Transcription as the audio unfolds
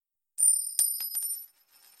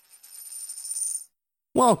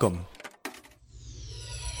Welcome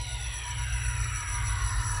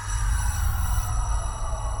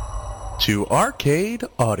to Arcade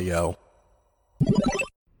Audio.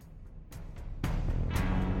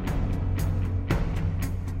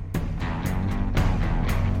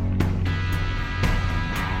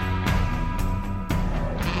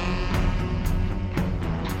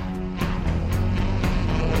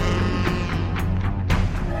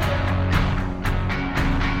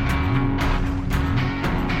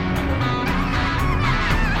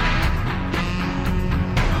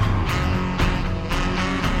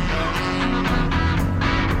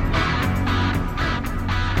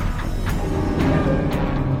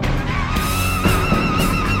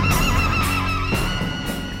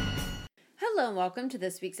 Welcome to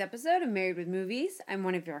this week's episode of Married with Movies. I'm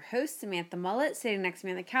one of your hosts, Samantha Mullet. Sitting next to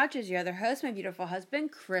me on the couch is your other host, my beautiful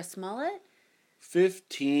husband, Chris Mullet.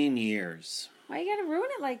 15 years. Why you gotta ruin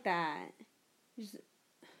it like that?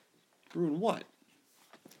 Ruin what?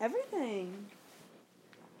 Everything.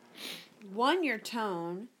 1, your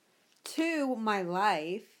tone. 2, my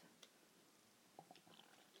life.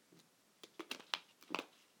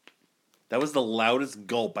 That was the loudest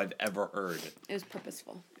gulp I've ever heard. It was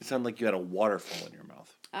purposeful. It sounded like you had a waterfall in your mouth.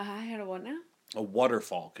 I had a what now? A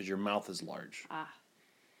waterfall, because your mouth is large.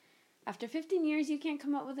 After 15 years, you can't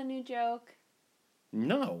come up with a new joke?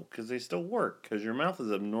 No, because they still work, because your mouth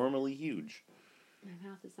is abnormally huge. My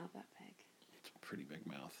mouth is not that big. It's a pretty big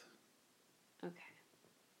mouth. Okay.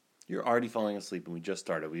 You're already falling asleep, and we just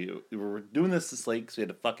started. We were doing this late, because we had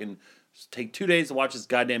to fucking take 2 days to watch this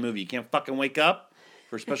goddamn movie. You can't fucking wake up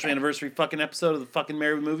for a special anniversary fucking episode of the fucking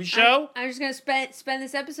Married with Movies show? I'm just going to spend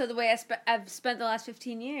this episode the way I've spent the last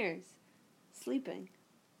 15 years. Sleeping.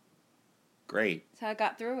 Great. That's how I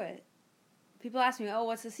got through it. People ask me, oh,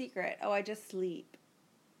 what's the secret? Oh, I just sleep.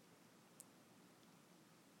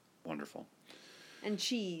 Wonderful. And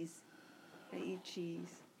cheese. I eat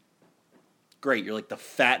cheese. Great. You're like the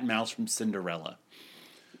fat mouse from Cinderella.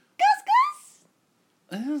 Gus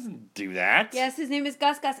Gus! It doesn't do that. Yes, his name is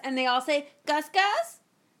Gus Gus. And they all say, Gus Gus?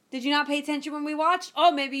 Did you not pay attention when we watched?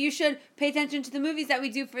 Oh, maybe you should pay attention to the movies that we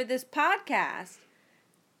do for this podcast.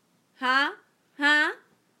 Huh?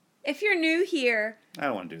 If you're new here... I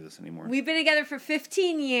don't want to do this anymore. We've been together for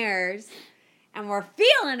 15 years, and we're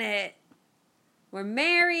feeling it. We're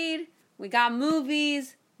married, we got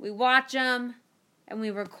movies, we watch them, and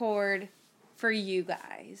we record for you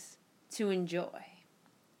guys to enjoy.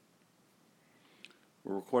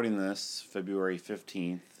 We're recording this February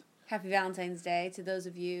 15th. Happy Valentine's Day to those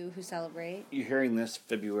of you who celebrate. You're hearing this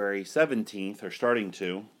February 17th, or starting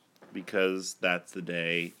to, because that's the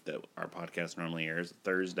day that our podcast normally airs,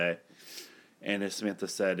 Thursday. And as Samantha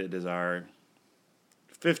said, it is our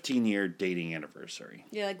 15-year dating anniversary.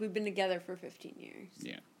 Yeah, like we've been together for 15 years.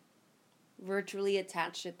 Yeah. Virtually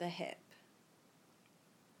attached at the hip.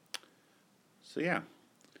 So, yeah.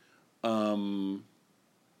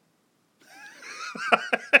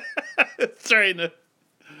 Sorry,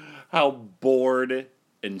 how bored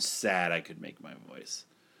and sad I could make my voice.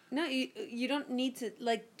 No, you don't need to,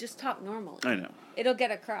 just talk normally. I know. It'll get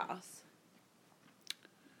across.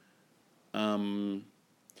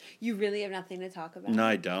 You really have nothing to talk about? No,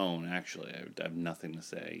 I don't, actually. I have nothing to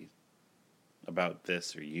say about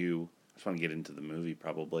this or you. I just want to get into the movie,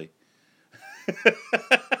 probably.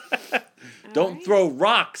 Don't throw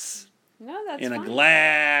rocks in fine. a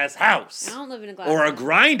glass house. I don't live in a glass or house. a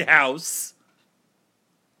grind house.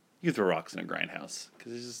 You throw rocks in a grind house,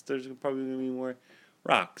 because there's probably going to be more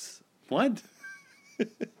rocks. What?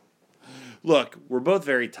 Look, we're both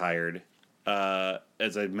very tired.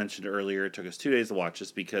 As I mentioned earlier, it took us 2 days to watch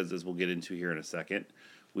this because, as we'll get into here in a second,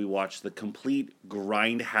 we watched the complete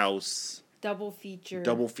Grindhouse double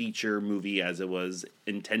feature movie as it was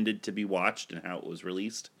intended to be watched and how it was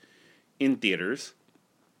released in theaters.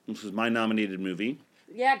 This was my nominated movie.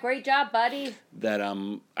 Yeah, great job, buddy. That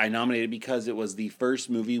I nominated because it was the first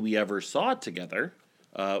movie we ever saw together,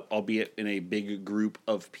 albeit in a big group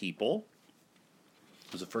of people.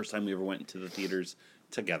 It was the first time we ever went into the theaters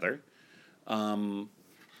together. But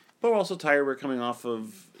we're also tired. We're coming off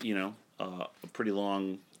of, a pretty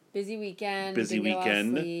long... Busy weekend. Busy didn't get a lot of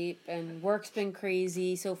weekend. sleep, and work's been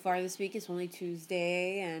crazy so far this week. It's only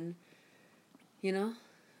Tuesday, and,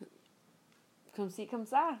 come see, come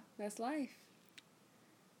saw. That's life.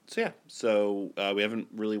 So we haven't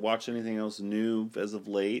really watched anything else new as of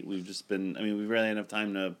late. We've just been, we really had enough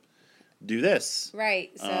time to do this.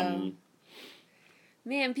 Right, so...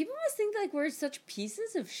 Man, people must think like we're such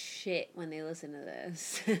pieces of shit when they listen to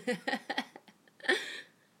this.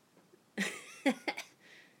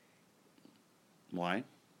 Why?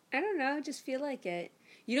 I don't know. I just feel like it.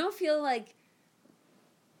 You don't feel like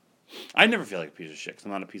I never feel like a piece of shit because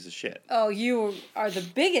I'm not a piece of shit. Oh, you are the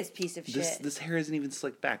biggest piece of shit. This hair isn't even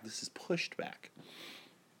slicked back. This is pushed back.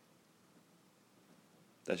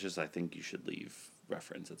 That's just, I think you should leave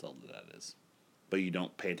reference. That's all that is. But you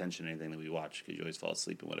don't pay attention to anything that we watch because you always fall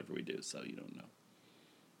asleep in whatever we do, so you don't know.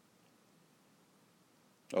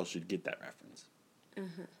 Or else you'd get that reference.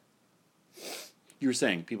 You were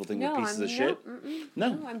saying people think we're pieces of shit?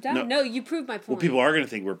 No, I'm done. No, you proved my point. Well, people are going to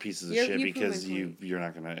think we're pieces of shit you because proved my you're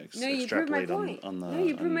not going to you proved my extrapolate point. on the... No,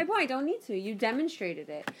 you proved my point. I don't need to. You demonstrated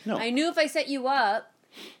it. No. I knew if I set you up,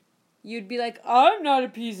 you'd be like, I'm not a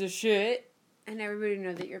piece of shit. And everybody would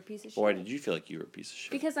know that you're a piece of shit. Why did you feel like you were a piece of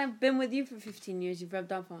shit? Because I've been with you for 15 years. You've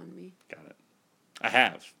rubbed off on me. Got it. I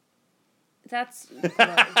have. That's gross.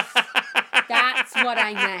 That's what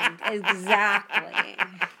I meant. Exactly.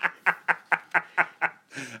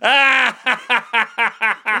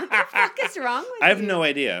 What the fuck is wrong with you? I have no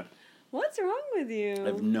idea. What's wrong with you? I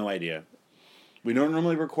have no idea. We don't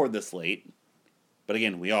normally record this late, but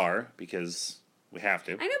again, we are because we have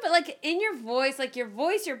to. I know, but like in your voice,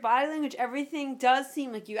 your body language, everything does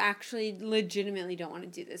seem like you actually legitimately don't want to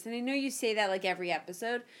do this. And I know you say that like every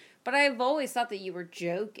episode, but I've always thought that you were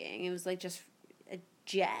joking. It was like just a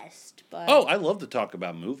jest. But Oh, I love to talk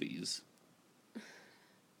about movies.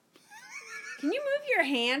 can you move your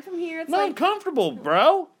hand from here? It's No, I'm like comfortable,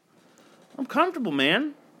 bro. I'm comfortable,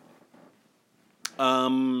 man.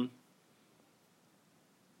 I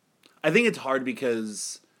think it's hard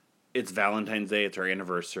because it's Valentine's Day, it's our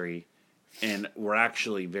anniversary, and we're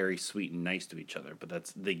actually very sweet and nice to each other, but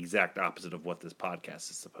that's the exact opposite of what this podcast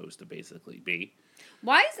is supposed to basically be.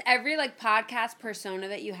 why is every like podcast persona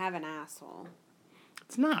that you have an asshole?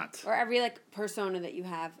 It's not. Or every like persona that you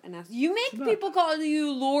have an asshole. You make people call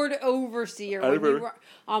you Lord Overseer when you were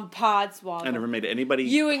on Podswoggle. I never made anybody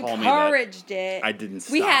You call encouraged me that. it. I didn't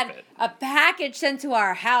stop We had it. a package sent to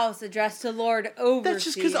our house addressed to Lord Overseer. That's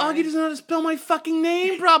just because Augie doesn't know how to spell my fucking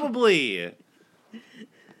name, probably.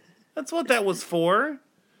 That's what that was for.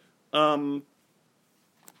 It's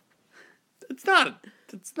not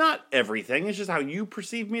everything. It's just how you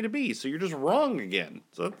perceive me to be. So you're just wrong again.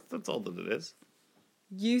 So that's all that it is.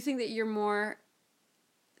 You think that you're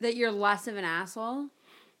less of an asshole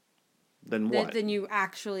Then what? than you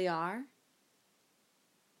actually are?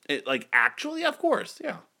 Actually, of course,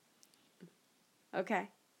 yeah. Okay.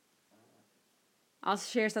 I'll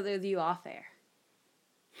share something with you off air.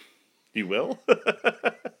 You will?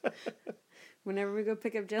 Whenever we go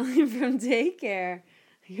pick up Jillian from daycare,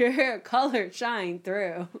 your color shine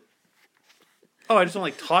through. Oh, I just don't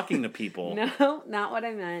like talking to people. No, not what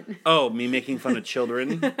I meant. Oh, me making fun of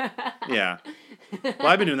children? Yeah. Well,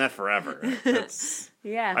 I've been doing that forever.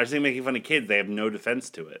 Yeah. I just think making fun of kids, they have no defense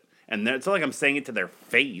to it. And it's not like I'm saying it to their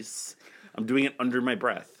face. I'm doing it under my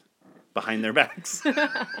breath, behind their backs.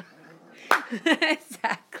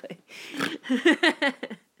 Exactly.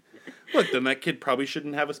 Look, then that kid probably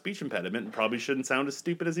shouldn't have a speech impediment and probably shouldn't sound as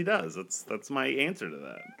stupid as he does. That's my answer to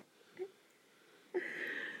that.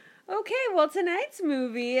 Okay, well, tonight's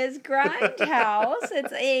movie is Grindhouse.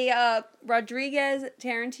 It's a Rodriguez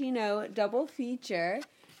Tarantino double feature.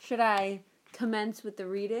 Should I commence with the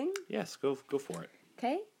reading? Yes, go for it.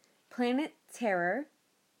 Okay. Planet Terror,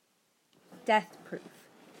 Death Proof.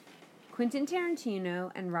 Quentin Tarantino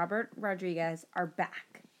and Robert Rodriguez are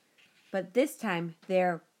back. But this time,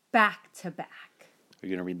 they're back to back. Are you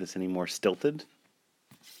going to read this any more stilted?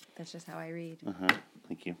 That's just how I read. Uh-huh.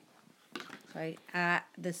 Thank you. So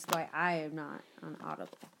this is why I am not on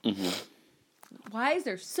Audible. Mm-hmm. Why is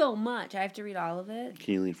there so much? I have to read all of it?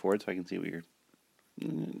 Can you lean forward so I can see what you're...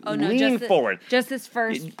 Oh, no, lean forward. Just this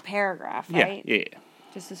first paragraph, right? Yeah.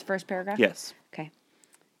 Just this first paragraph? Yes. Okay.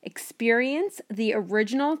 Experience the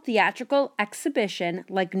original theatrical exhibition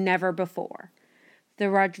like never before. The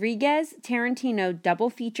Rodriguez Tarantino double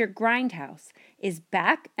feature Grindhouse is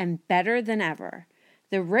back and better than ever.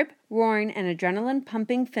 The rip-roaring and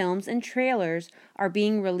adrenaline-pumping films and trailers are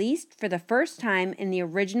being released for the first time in the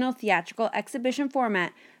original theatrical exhibition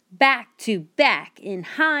format, back to back in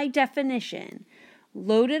high definition.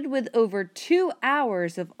 Loaded with over 2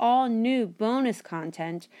 hours of all new bonus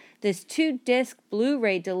content, this 2-disc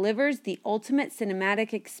Blu-ray delivers the ultimate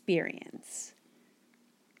cinematic experience.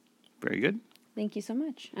 Very good. Thank you so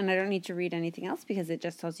much. And I don't need to read anything else because it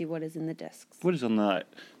just tells you what is in the discs. What is on that?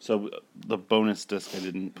 So the bonus disc I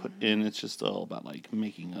didn't put in. It's just all about like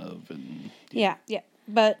making of and... Yeah.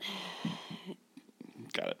 But...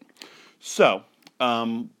 Got it. So,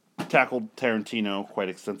 tackled Tarantino quite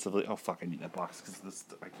extensively. Oh, fuck, I need that box because this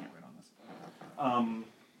I can't write on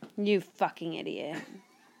this. You fucking idiot.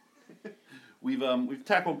 We've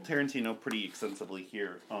tackled Tarantino pretty extensively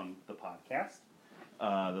here on the podcast.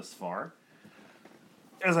 thus far.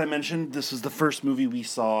 As I mentioned, this was the first movie we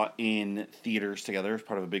saw in theaters together as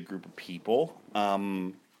part of a big group of people.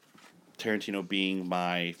 Tarantino being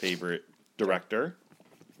my favorite director.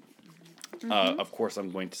 Of course,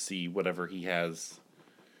 I'm going to see whatever he has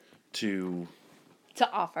to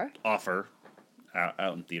offer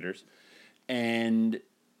out in theaters. And it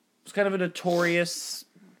was kind of a notorious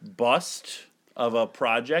bust of a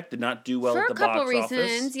project. Did not do well for at the a couple box office.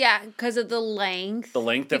 reasons. Yeah, because of the length. The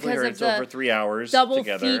length definitely hurt. It's over 3 hours double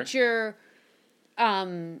together. feature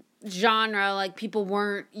genre. Like, people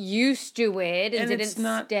weren't used to it and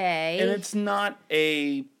didn't stay. And it's not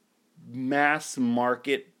a mass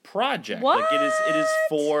market project. What? Like, it is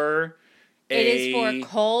for it is for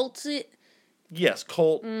cult. Yes,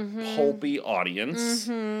 pulpy audience.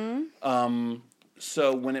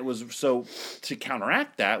 So to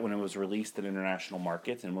counteract that, when it was released in international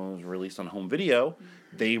markets and when it was released on home video,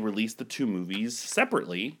 they released the two movies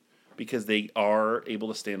separately because they are able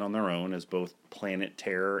to stand on their own as both Planet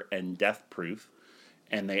Terror and Death Proof,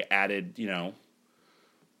 and they added,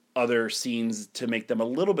 other scenes to make them a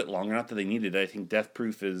little bit longer. Not that they needed it. I think Death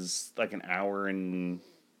Proof is like an hour and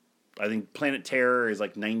I think Planet Terror is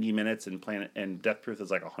like 90 minutes and Death Proof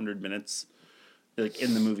is like 100 minutes, like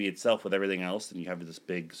in the movie itself with everything else, and you have this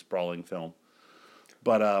big sprawling film.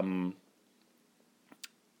 But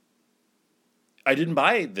I didn't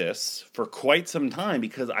buy this for quite some time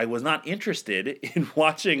because I was not interested in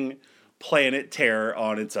watching Planet Terror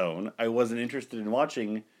on its own. I wasn't interested in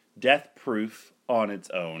watching Death Proof on its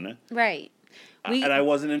own. Right. And I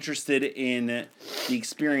wasn't interested in the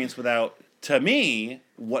experience without, to me,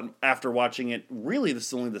 after watching it, really this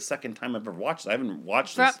is only the second time I've ever watched it. I haven't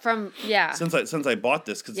watched this since I bought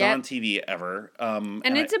this because it's not on TV ever.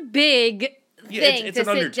 And it's a big thing it's to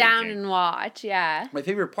an sit down and watch. Yeah. My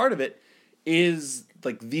favorite part of it is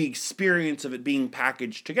like the experience of it being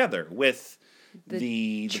packaged together with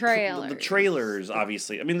the trailers. The trailers,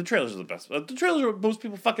 obviously. I mean, the trailers are the best. The trailers are what most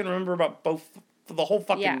people fucking remember about the whole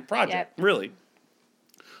fucking project, really.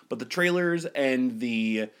 But the trailers and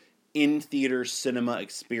the in-theater cinema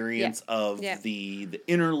experience of the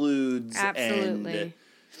interludes and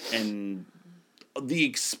the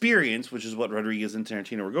experience, which is what Rodriguez and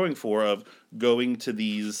Tarantino were going for, of going to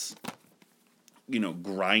these,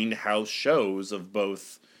 grindhouse shows of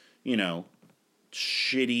both,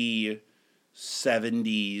 shitty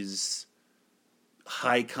 70s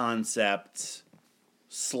high concept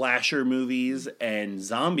slasher movies and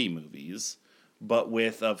zombie movies, but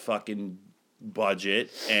with a fucking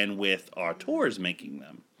budget and with auteurs making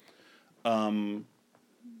them.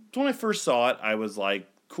 So when I first saw it, I was like,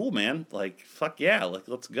 cool, man. Like, fuck yeah,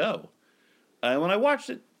 let's go. And when I watched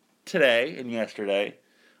it today and yesterday,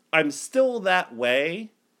 I'm still that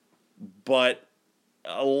way, but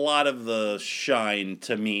a lot of the shine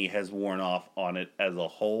to me has worn off on it as a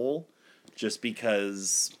whole, just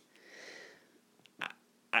because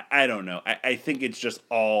I don't know. I think it's just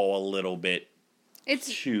all a little bit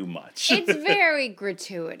too much. It's very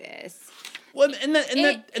gratuitous. Well, and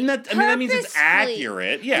that means it's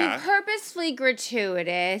accurate. Yeah, purposefully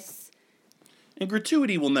gratuitous. And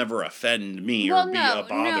gratuity will never offend me or be a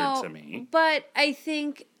bother to me. But I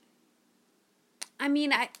think,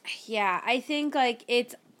 I think like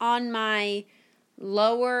it's on my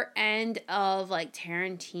lower end of like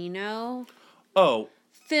Tarantino.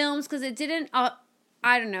 Films, because it didn't.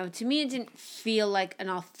 I don't know. To me, it didn't feel like an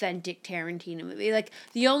authentic Tarantino movie. Like,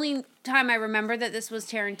 the only time I remember that this was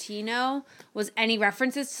Tarantino was any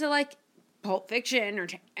references to, like, Pulp Fiction or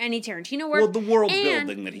any Tarantino work. Well, the world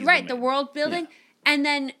building that he's right, the world building. Yeah. And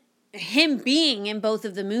then him being in both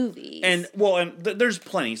of the movies. And there's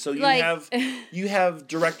plenty. So you have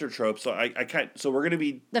director tropes. So so we're gonna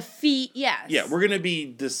be the feet. Yes. Yeah, we're gonna be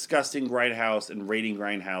discussing Grindhouse and rating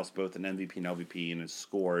Grindhouse both in MVP and LVP and its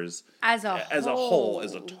scores as a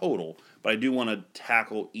total. But I do want to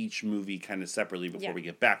tackle each movie kind of separately before we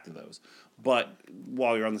get back to those. But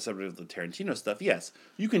while you're on the subject of the Tarantino stuff, yes,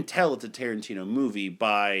 you can tell it's a Tarantino movie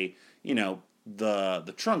by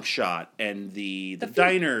the trunk shot and the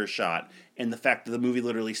diner shot and the fact that the movie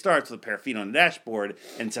literally starts with a pair of feet on a dashboard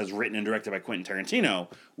and says written and directed by Quentin Tarantino,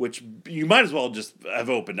 which you might as well just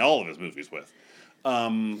have opened all of his movies with.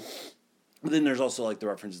 But then there's also like the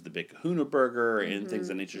references to Big Kahuna Burger and things of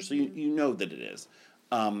that nature, so you know that it is.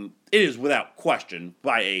 It is without question,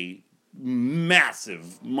 by a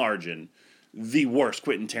massive margin, the worst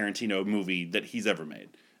Quentin Tarantino movie that he's ever made.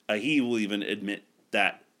 He will even admit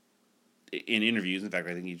that in interviews. In fact,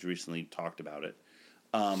 I think he's recently talked about it.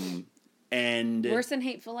 And worse than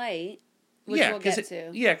Hateful Eight, which we'll get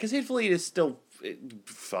to. Yeah, because Hateful Eight is still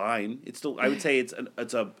fine. It's still, I would say, it's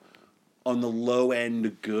a on the low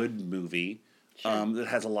end good movie Sure. that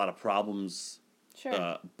has a lot of problems.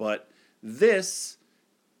 Sure. But this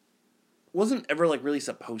wasn't ever like really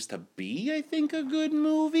supposed to be, I think, a good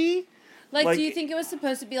movie. Like, do you think it was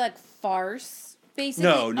supposed to be like farce, basically,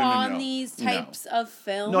 No, on no. these No. types of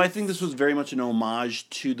films? No, I think this was very much an homage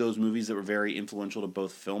to those movies that were very influential to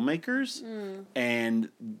both filmmakers. And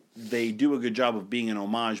they do a good job of being an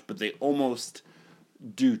homage, but they almost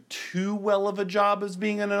do too well of a job as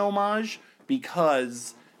being an homage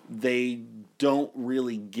because they don't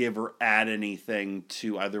really give or add anything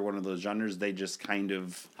to either one of those genres. They just kind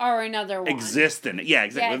of Or another one. exist in it. Yeah,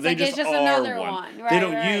 exactly. Yeah, it's they like just it's just are another one. one. They Right,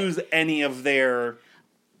 don't right. use any of their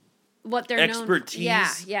What they're expertise known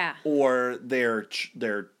for. Yeah. or their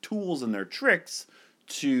tools and their tricks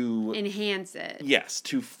to Enhance it. yes,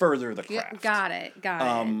 to further the Yeah, craft. got it.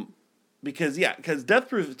 Because Death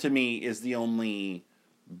Proof to me is the only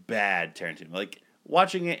bad Tarantino. Like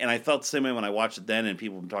watching it, and I felt the same way when I watched it then, and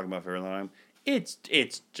people have been talking about it for a long time. It's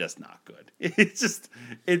just not good.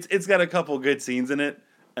 It's got a couple good scenes in it,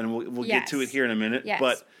 and we'll get to it Yes. here in a minute. Yes.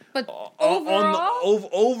 But overall,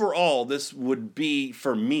 overall, this would be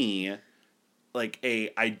for me like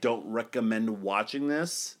I don't recommend watching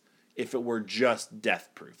this if it were just Death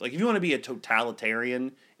Proof. Like if you want to be a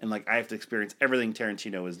totalitarian and like I have to experience everything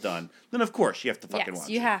Tarantino has done, then of course you have to fucking watch.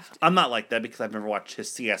 you it. have to. I'm not like that because I've never watched his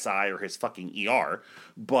CSI or his fucking ER,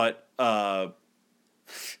 but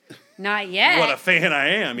Not yet. what a fan I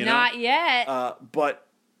am, you know. Not yet. But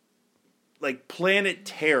like Planet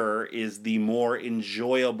Terror is the more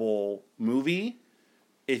enjoyable movie,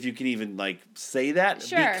 if you can even like say that,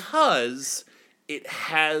 Sure. because it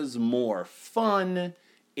has more fun.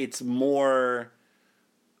 It's more.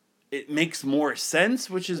 It makes more sense,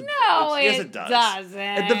 which is No, yes, it it does. doesn't.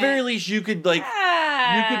 At the very least, you could like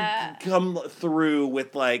you could come through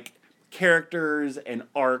with like characters and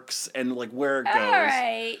arcs and like where it goes. All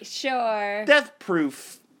right, sure. Death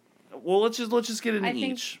Proof. Well, let's just get into I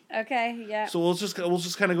think. each. Okay, yeah. So we'll just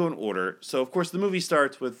kind of go in order. So of course the movie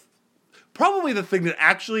starts with probably the thing that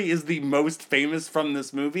actually is the most famous from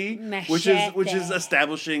this movie, which is Machete.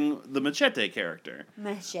 establishing the Machete character.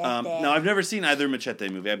 Machete. Now I've never seen either Machete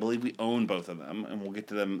movie. I believe we own both of them, and we'll get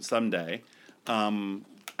to them someday.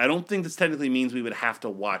 I don't think this technically means we would have to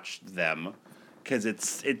watch them because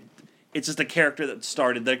it's just a character that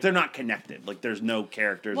started. Like they're not connected. Like there's no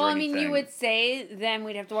characters. Well, or I mean, anything. you would say then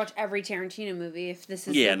we'd have to watch every Tarantino movie if this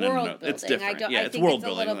is Yeah, the world building. it's different. I It's think world it's a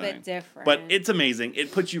building, little right? bit different. But it's amazing.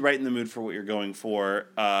 It puts you right in the mood for what you're going for.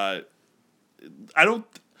 I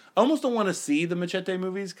almost don't want to see the Machete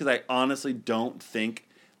movies because I honestly don't think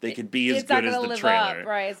they could be as It's not good as gonna the live trailer. up,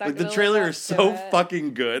 right? It's not Like the gonna trailer live is up so to it.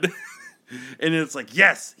 fucking good, and it's like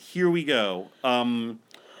yes, here we go.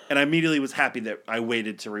 And I immediately was happy that I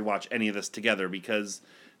waited to rewatch any of this together because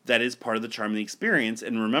that is part of the charm of the experience.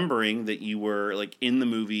 And remembering that you were like in the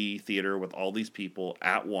movie theater with all these people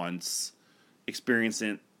at once,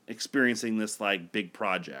 experiencing this like big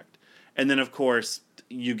project, and then of course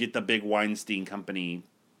you get the big Weinstein Company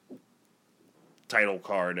title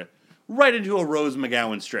card right into a Rose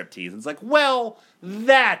McGowan striptease. It's like, well,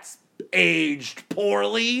 that's aged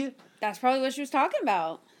poorly. That's probably what she was talking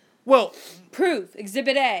about. Well, Proof,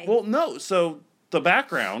 Exhibit A. Well, no. So the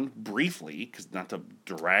background, briefly, because not to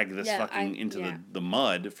drag this into the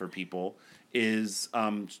mud for people, is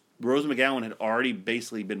Rose McGowan had already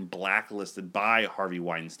basically been blacklisted by Harvey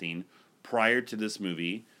Weinstein prior to this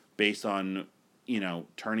movie, based on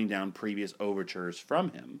turning down previous overtures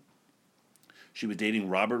from him. She was dating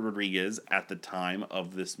Robert Rodriguez at the time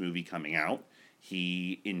of this movie coming out.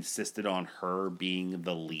 He insisted on her being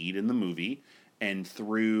the lead in the movie. And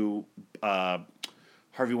through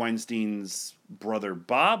Harvey Weinstein's brother,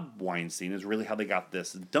 Bob Weinstein, is really how they got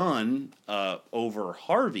this done over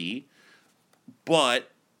Harvey. But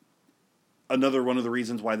another one of the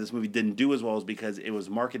reasons why this movie didn't do as well is because it was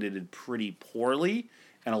marketed pretty poorly.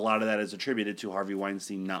 And a lot of that is attributed to Harvey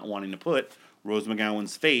Weinstein not wanting to put Rose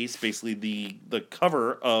McGowan's face, basically the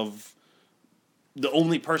cover of the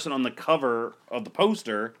only person on the cover of the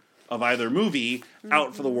poster of either movie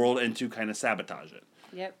out for the world and to kind of sabotage it.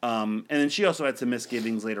 Yep. And then she also had some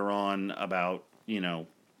misgivings later on about,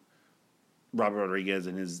 Robert Rodriguez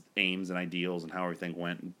and his aims and ideals and how everything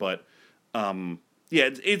went. But,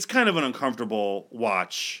 it's kind of an uncomfortable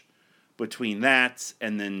watch between that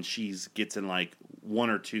and then she gets in like one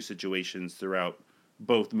or two situations throughout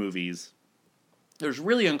both movies. There's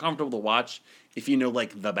really uncomfortable to watch if you know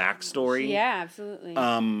like the backstory. Yeah, absolutely.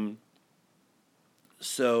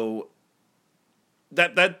 So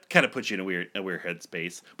that kind of puts you in a weird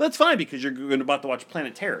headspace, but that's fine because you're about to watch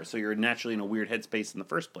Planet Terror, so you're naturally in a weird headspace in the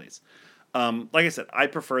first place. Like I said, I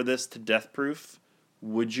prefer this to Death Proof.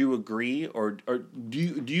 Would you agree, or do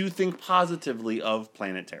you think positively of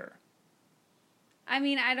Planet Terror? I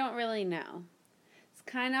mean, I don't really know. It's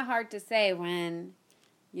kind of hard to say when,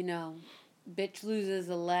 bitch loses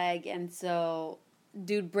a leg, and so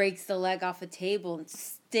dude breaks the leg off a table and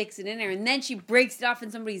sticks it in there, and then she breaks it off in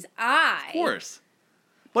somebody's eye. Of course.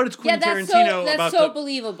 But it's Quentin Tarantino that's about so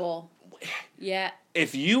believable. Yeah.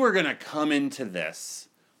 If you were going to come into this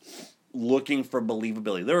looking for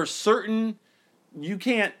believability, there are certain... You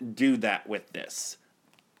can't do that with this.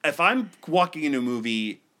 If I'm walking into a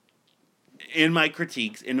movie in my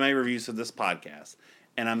critiques, in my reviews of this podcast,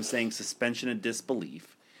 and I'm saying suspension of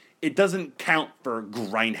disbelief, it doesn't count for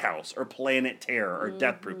Grindhouse or Planet Terror or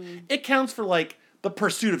Death Proof. It counts for, like, The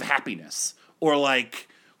Pursuit of Happiness or, like,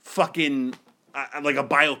 fucking... like a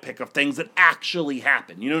biopic of things that actually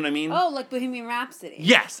happen. You know what I mean? Oh, like Bohemian Rhapsody.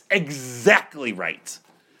 Yes, exactly right.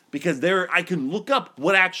 Because I can look up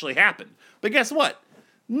what actually happened. But guess what?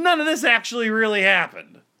 None of this actually really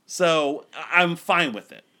happened. So I'm fine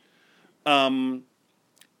with it.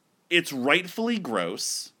 It's rightfully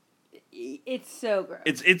gross. It's so gross.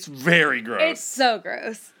 It's very gross. It's so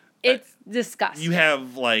gross. It's disgusting. You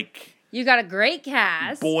have, like... You got a great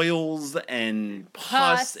cast. Boils and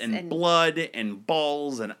pus and blood and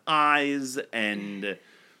balls and eyes and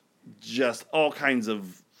just all kinds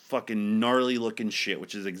of fucking gnarly looking shit,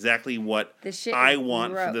 which is exactly what I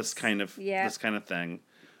want for this kind of this kind of thing.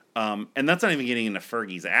 And that's not even getting into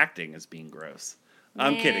Fergie's acting as being gross.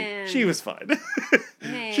 I'm kidding. She was fine.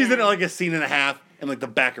 She's in like a scene and a half, and like the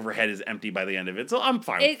back of her head is empty by the end of it. So I'm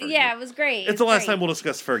fine with Fergie. Yeah, it was great. It's the last time we'll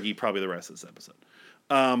discuss Fergie, probably the rest of this episode.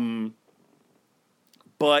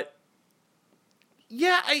 But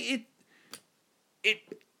yeah,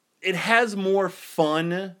 it has more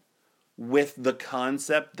fun with the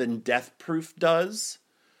concept than Death Proof does.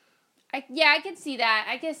 I can see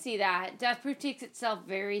that. Death Proof takes itself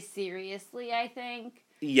very seriously, I think.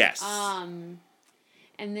 Yes. And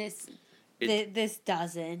this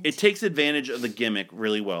doesn't. It takes advantage of the gimmick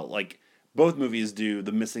really well. Like, both movies do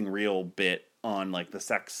the missing reel bit on, like, the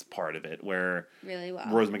sex part of it, where really well.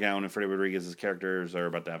 Rose McGowan and Freddie Rodriguez's characters are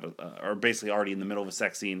about to have are basically already in the middle of a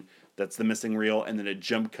sex scene. That's the missing reel, and then it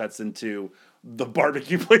jump cuts into the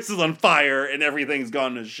barbecue place is on fire and everything's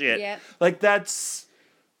gone to shit. Yep. Like, that's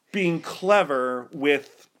being clever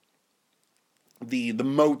with the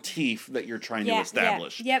motif that you're trying to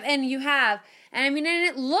establish. Yep, and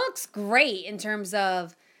it looks great in terms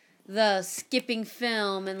of the skipping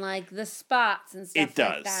film and, like, the spots and stuff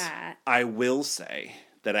like that. I will say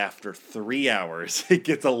that after 3 hours, it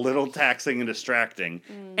gets a little taxing and distracting.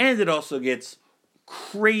 And it also gets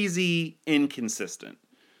crazy inconsistent.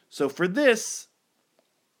 So for this,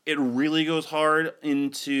 it really goes hard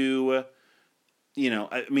into...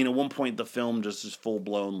 at one point the film just is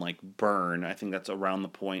full-blown, like, burn. I think that's around the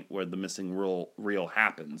point where the missing reel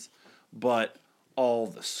happens. But all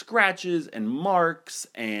the scratches and marks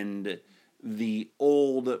and the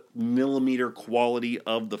old millimeter quality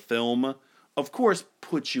of the film, of course,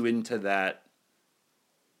 puts you into that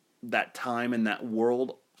time and that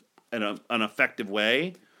world in an effective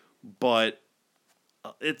way. But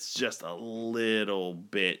it's just a little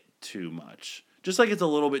bit too much. Just like it's a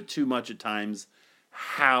little bit too much at times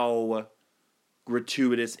how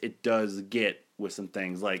gratuitous it does get with some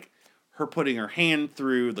things, like her putting her hand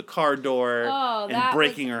through the car door and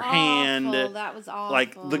breaking her hand. That was awful.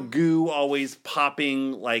 Like the goo always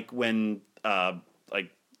popping, like when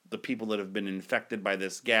like the people that have been infected by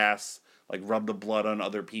this gas like rub the blood on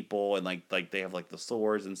other people, and like they have like the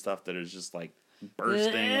sores and stuff that is just like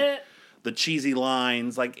bursting. The cheesy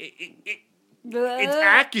lines, like it's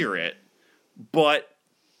accurate, but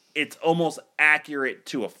it's almost accurate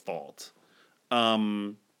to a fault.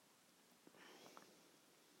 But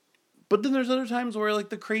then there's other times where, like,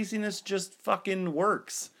 the craziness just fucking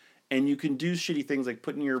works. And you can do shitty things like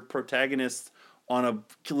putting your protagonist on a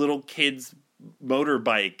little kid's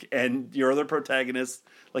motorbike, and your other protagonist,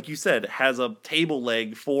 like you said, has a table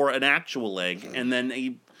leg for an actual leg, and then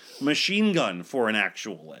a machine gun for an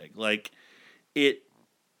actual leg. Like, it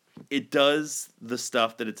does the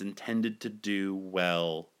stuff that it's intended to do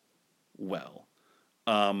well.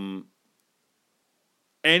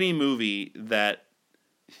 Any movie that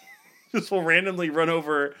just will randomly run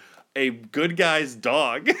over a good guy's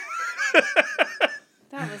dog.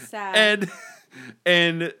 That was sad.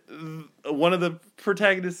 And one of the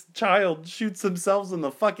protagonist's child shoots themselves in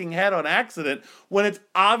the fucking head on accident when it's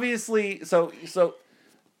obviously so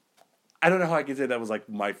I don't know how I can say that was like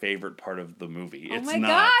my favorite part of the movie. Oh it's my not.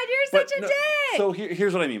 God, you're such a dick. So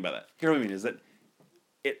here's what I mean by that. Here's what I mean is that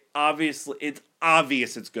it's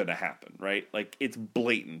obvious it's going to happen, right? Like, it's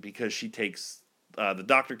blatant because she takes, the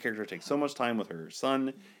doctor character takes so much time with her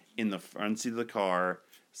son in the front seat of the car,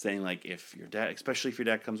 saying, like, if your dad, especially if your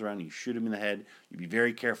dad comes around, you shoot him in the head, you be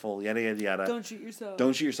very careful, yada, yada, yada. Don't shoot yourself.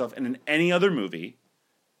 Don't shoot yourself. And in any other movie,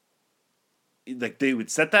 like, they would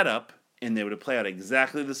set that up, and they would play out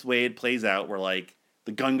exactly this way it plays out, where, like,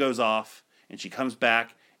 the gun goes off, and she comes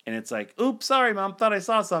back, and it's like, oops, sorry, Mom, thought I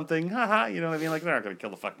saw something. Haha, you know what I mean? Like, they're not going to kill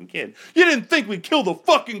the fucking kid. You didn't think we'd kill the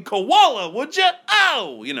fucking koala, would you?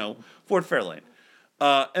 Ow! You know, Ford Fairlane.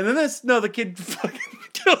 And then the kid fucking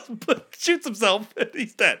shoots himself, and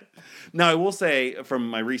he's dead. Now, I will say, from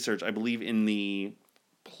my research, I believe in the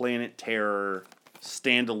Planet Terror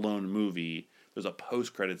standalone movie, there's a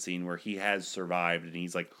post-credit scene where he has survived, and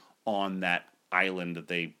he's, like, on that island that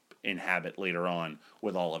they inhabit later on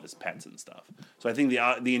with all of his pets and stuff. So I think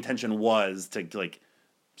the intention was to, like,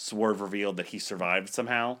 Swerve revealed that he survived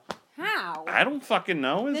somehow. How? I don't fucking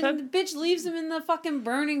know. Then the bitch leaves him in the fucking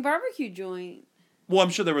burning barbecue joint. Well, I'm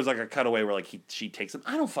sure there was, like, a cutaway where, like, she takes him.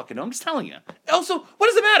 I don't fucking know. I'm just telling you. Also, what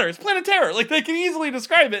does it matter? It's Planet Terror. Like, they can easily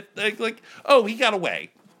describe it. Like, oh, he got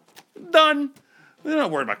away. Done. They're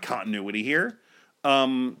not worried about continuity here.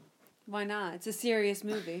 Why not? It's a serious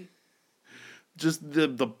movie. Just the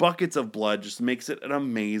buckets of blood just makes it an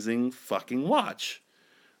amazing fucking watch.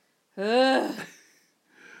 Ugh.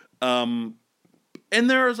 And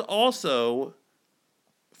there's also,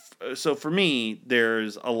 so for me,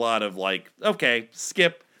 there's a lot of, like, okay,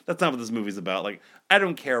 skip. That's not what this movie's about. Like, I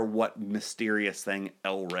don't care what mysterious thing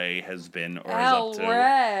El Rey has been or is up to.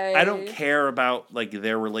 Ray. I don't care about, like,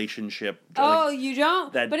 their relationship. Oh, like, you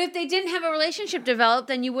don't? that, but if they didn't have a relationship developed,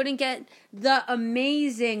 then you wouldn't get the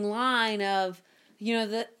amazing line of, you know,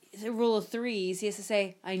 the rule of threes. He has to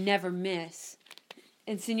say, I never miss.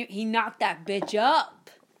 And he knocked that bitch up.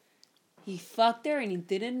 He fucked her and he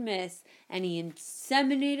didn't miss. And he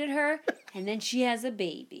inseminated her, and then she has a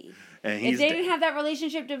baby. And if they didn't have that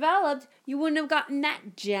relationship developed, you wouldn't have gotten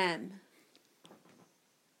that gem.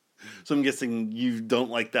 So I'm guessing you don't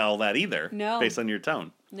like all that either. No. Based on your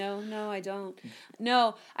tone. No, I don't.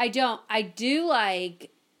 No, I don't. I do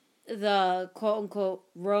like the quote-unquote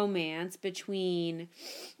romance between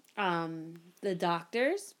the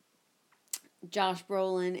doctors, Josh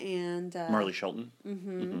Brolin and Marley Shelton.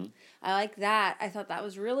 Mm-hmm. I like that. I thought that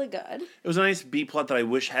was really good. It was a nice B plot that I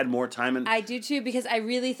wish had more time. And I do too, because I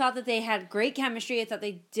really thought that they had great chemistry. I thought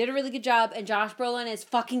they did a really good job, and Josh Brolin is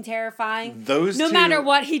fucking terrifying. No matter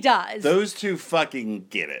what he does. Those two fucking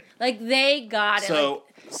get it. Like, they got it.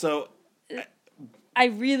 So I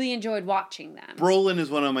really enjoyed watching them. Brolin is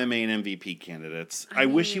one of my main MVP candidates. I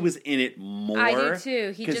wish he was in it more. I do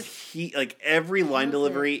too. He like, every line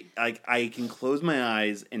delivery, like, I can close my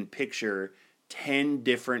eyes and picture 10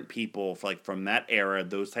 different people from that era,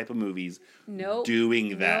 those type of movies,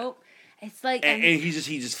 doing that. Nope. It's like, and he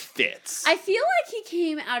just fits. I feel like he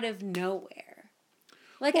came out of nowhere.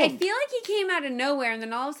 Like, I feel like he came out of nowhere, and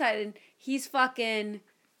then all of a sudden he's fucking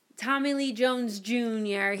Tommy Lee Jones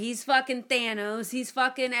Jr. He's fucking Thanos. He's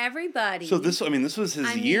fucking everybody. So this was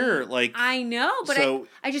his year. Like, I know, but so,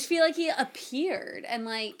 I just feel like he appeared, and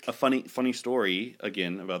like, a funny story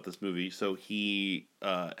again about this movie. So he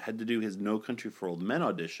had to do his No Country for Old Men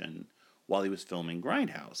audition while he was filming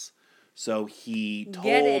Grindhouse. So he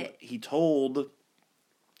told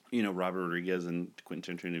you know, Robert Rodriguez and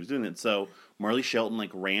Quentin Tarantino was doing it. So Marley Shelton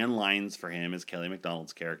like ran lines for him as Kelly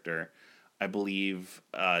MacDonald's character. I believe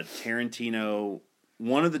Tarantino,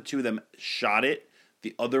 one of the two of them shot it.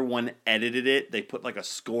 The other one edited it. They put like a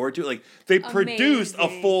score to it. Like they produced a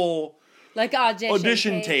full like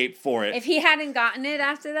audition tape for it. If he hadn't gotten it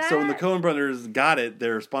after that. So when the Coen brothers got it,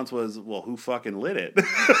 their response was, well, who fucking lit it?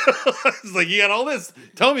 It's like, you got all this.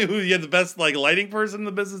 Tell me who you had the best like lighting person in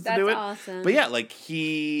the business to do it. That's awesome. But yeah, like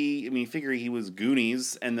figure he was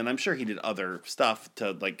Goonies, and then I'm sure he did other stuff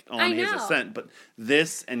to like on his ascent. But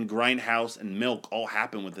this and Grindhouse and Milk all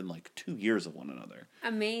happened within like 2 years of one another.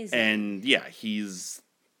 Amazing. And yeah, he's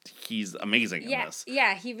amazing in this.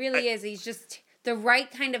 Yeah, he really is. He's just the right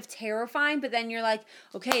kind of terrifying, but then you're like,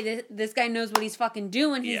 okay, this guy knows what he's fucking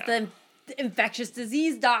doing. He's the infectious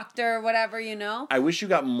disease doctor or whatever, you know? I wish you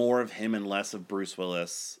got more of him and less of Bruce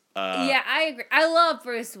Willis. Yeah, I agree. I love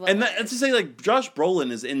Bruce Willis. And that's to say, like, Josh Brolin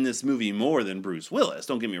is in this movie more than Bruce Willis,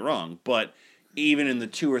 don't get me wrong, but even in the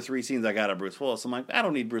 2 or 3 scenes I got of Bruce Willis, I'm like, I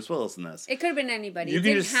don't need Bruce Willis in this. It could have been anybody. It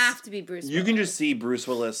didn't have to be Bruce Willis. You can just see Bruce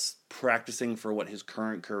Willis practicing for what his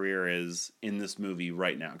current career is in this movie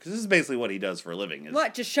right now. Because this is basically what he does for a living.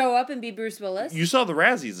 What, just show up and be Bruce Willis? You saw the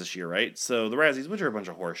Razzies this year, right? So the Razzies, which are a bunch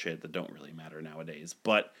of horse shit that don't really matter nowadays,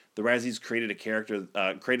 but the Razzies created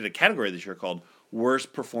a category this year called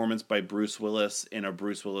worst performance by Bruce Willis in a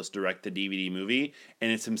Bruce Willis direct-to-DVD movie,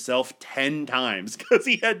 and it's himself 10 times, because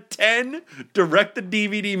he had 10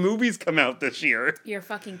 direct-to-DVD movies come out this year. You're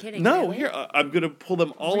fucking kidding. No, really? here, I'm going to pull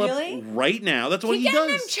them all Really? up right now. That's what Keep he getting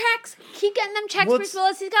does. them checks. Keep getting them checks, What's- Bruce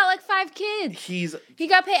Willis. He's got like 5 kids. He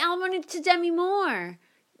got to pay alimony to Demi Moore.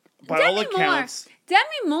 By all accounts, Demi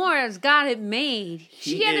Moore has got it made.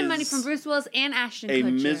 She He getting is money from Bruce Willis and Ashton a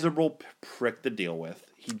Kutcher. miserable prick to deal with.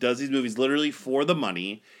 He does these movies literally for the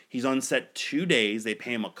money. He's on set 2 days. They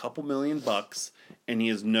pay him a couple $1,000,000, and he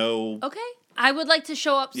has no... Okay. I would like to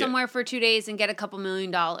show up Yeah. somewhere for 2 days and get a couple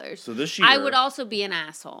 $1,000,000. So this year... I would also be an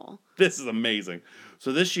asshole. This is amazing.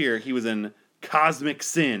 So this year, he was in Cosmic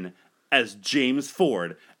Sin as James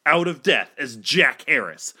Ford, Out of Death as Jack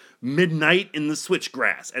Harris, Midnight in the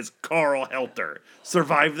Switchgrass as Carl Helter,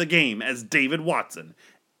 Survive the Game as David Watson,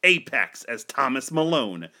 Apex as Thomas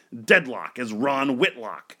Malone, Deadlock as Ron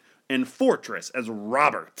Whitlock, and Fortress as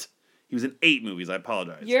Robert. He was in 8 movies, I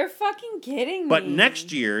apologize. You're fucking kidding me. But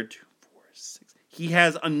next year, 2, 4, 6, he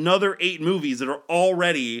has another 8 movies that are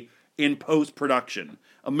already in post-production.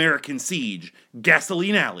 American Siege,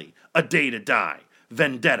 Gasoline Alley, A Day to Die,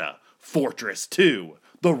 Vendetta, Fortress 2,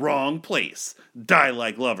 The Wrong Place, Die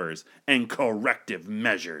Like Lovers, and Corrective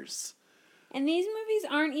Measures. And these movies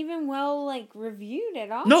aren't even well, like, reviewed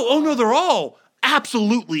at all. No, oh no, they're all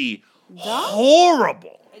absolutely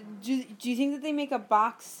horrible. Do you think that they make a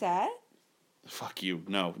box set? Fuck you.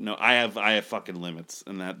 No, I have fucking limits,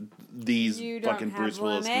 and that these You don't fucking have Bruce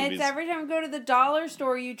Willis limits. movies. Every time we go to the dollar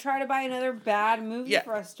store, you try to buy another bad movie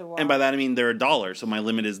for us to watch. And by that I mean they're $1, so my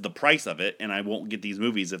limit is the price of it, and I won't get these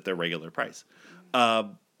movies if they're regular price.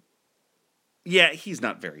 Yeah, he's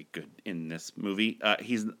not very good in this movie.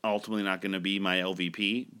 He's ultimately not going to be my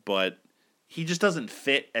LVP, but he just doesn't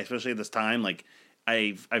fit, especially at this time. Like,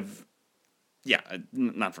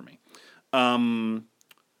 not for me.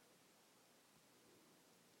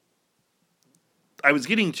 I was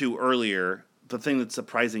getting to earlier, the thing that's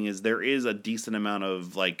surprising is there is a decent amount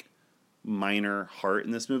of, like, minor heart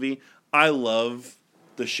in this movie. I love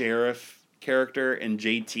the sheriff character and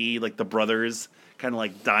JT, like, the brothers kind of,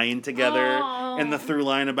 like, dying together. Aww. And the through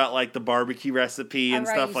line about, like, the barbecue recipe and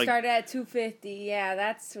stuff. You like, started at $2.50. Yeah,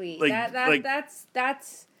 that's sweet. Like- That's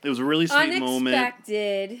it was a really sweet moment.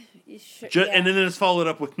 unexpected. And then it's followed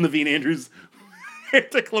up with Naveen Andrews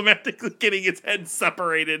anticlimactically getting his head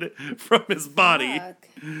separated from his body. Fuck.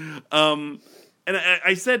 And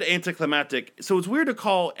I said anticlimactic, so it's weird to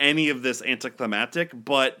call any of this anticlimactic,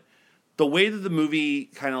 but the way that the movie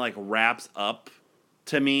kind of like wraps up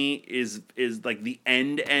to me is like the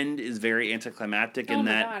end is very anticlimactic in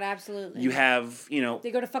that God, absolutely. you have,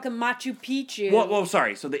 They go to fucking Machu Picchu. well,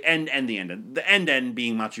 sorry. So the end being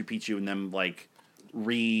Machu Picchu and them like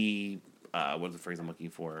what's the phrase I'm looking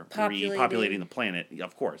for? Repopulating the planet,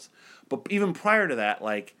 of course. But even prior to that,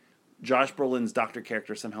 like, Josh Brolin's doctor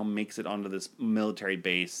character somehow makes it onto this military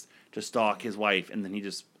base to stalk his wife, and then he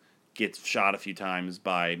just gets shot a few times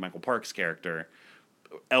by Michael Park's character.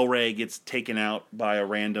 El Rey gets taken out by a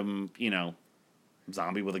random,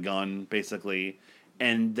 zombie with a gun, basically.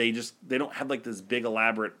 And they don't have, like, this big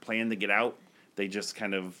elaborate plan to get out. They just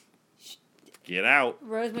kind of get out.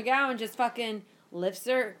 Rose McGowan just fucking splits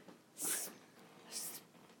her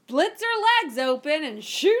legs open and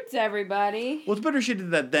shoots everybody. Well, it's better she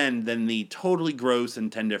did that then than the totally gross in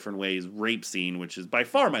 10 different ways rape scene, which is by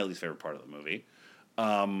far my least favorite part of the movie.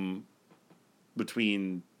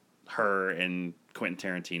 Between her and Quentin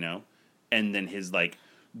Tarantino. And then his, like,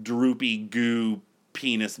 droopy goo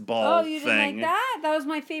penis ball thing. Oh, you didn't like that? That was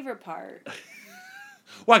my favorite part.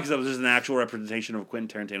 Why? Because that was just an actual representation of what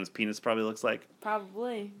Quentin Tarantino's penis probably looks like.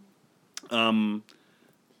 Probably.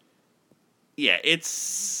 Yeah,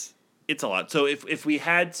 it's a lot. So if we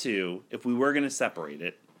were going to separate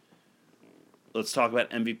it, let's talk about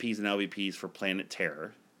MVPs and LVPs for Planet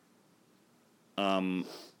Terror. I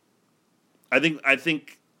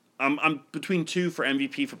think I'm between 2 for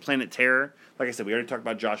MVP for Planet Terror. Like I said, we already talked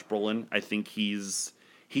about Josh Brolin. I think he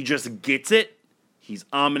just gets it. He's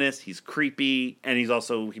ominous, he's creepy, and he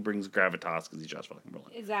brings gravitas because he's Josh fucking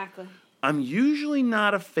Brolin. Exactly. I'm usually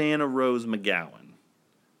not a fan of Rose McGowan,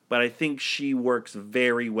 but I think she works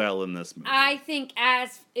very well in this movie. I think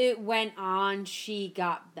as it went on, she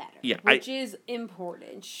got better. Yeah, which is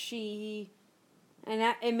important. It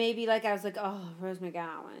may be like I was like, oh, Rose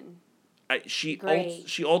McGowan. She Charmed.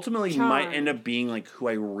 ultimately might end up being like who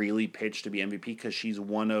I really pitched to be MVP because she's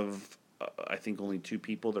one of I think only 2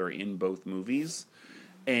 people that are in both movies,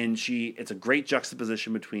 and it's a great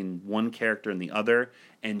juxtaposition between one character and the other,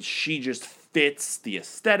 and she just fits the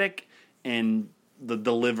aesthetic and the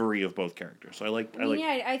delivery of both characters. So I like.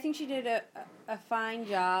 Yeah, I think she did a fine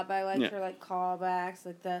job. I liked her like callbacks,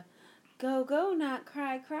 like the go not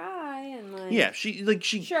cry and like. Yeah, she.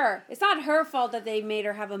 Sure, it's not her fault that they made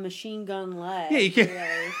her have a machine gun leg. Yeah, you can't.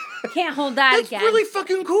 Really. Can't hold that That's again. really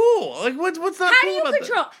fucking cool. Like what's not How cool do you about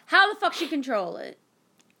control? that? How the fuck she control it?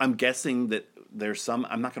 I'm guessing that there's some.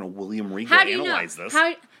 I'm not going to William Regal How do you analyze know? this.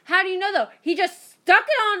 How do you know though? He just stuck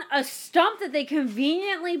it on a stump that they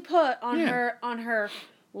conveniently put on her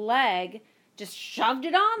leg. Just shoved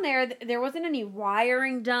it on there. There wasn't any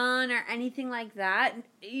wiring done or anything like that.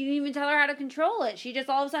 You didn't even tell her how to control it. She just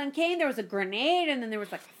all of a sudden came. There was a grenade, and then there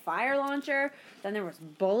was like a fire launcher. Then there was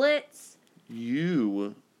bullets.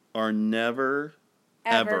 You are never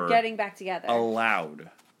Ever getting back together. allowed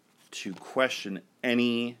to question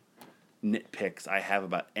any nitpicks I have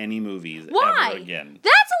about any movies Why? ever again.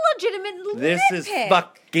 That's a legitimate This nitpick. is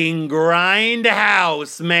fucking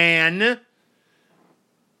Grindhouse, man.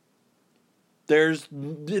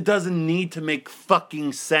 It doesn't need to make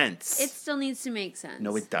fucking sense. It still needs to make sense.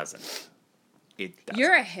 No, it doesn't. It doesn't.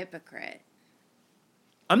 You're a hypocrite.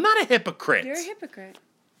 I'm not a hypocrite. You're a hypocrite.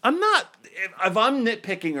 I'm not. If I'm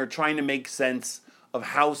nitpicking or trying to make sense of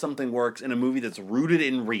how something works in a movie that's rooted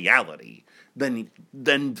in reality, then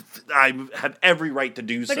I have every right to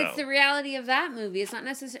do so. But it's the reality of that movie. It's not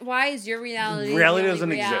necessarily. Why is your reality? Reality the only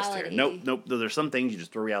doesn't exist here. reality? Nope. There's some things you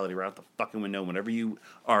just throw reality right out the fucking window. Whenever you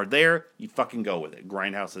are there, you fucking go with it.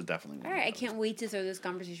 Grindhouse is definitely one All right, I can't wait to throw this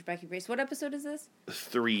conversation back in your face. What episode is this?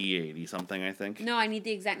 380 something, I think. No, I need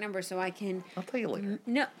the exact number so I can. I'll tell you later.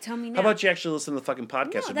 No, tell me now. How about you actually listen to the fucking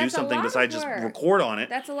podcast No, or do that's a something lot of besides just work. record on it?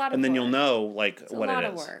 That's a lot of And then you'll work. know like It's what a lot it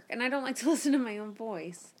of is. work, and I don't like to listen to my own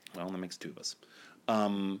voice. Well, that makes two of us.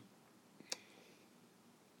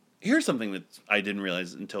 Here's something that I didn't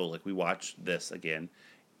realize until like we watched this again.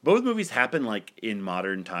 Both movies happen like in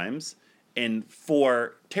modern times, and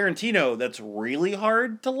for Tarantino, that's really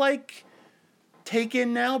hard to like take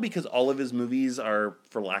in now because all of his movies are,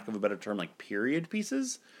 for lack of a better term, like period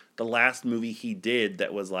pieces. The last movie he did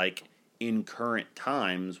that was like in current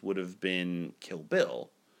times would have been Kill Bill,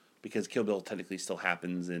 because Kill Bill technically still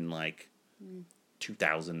happens in like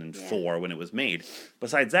 2004 when it was made.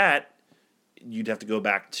 Besides that, you'd have to go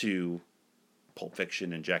back to Pulp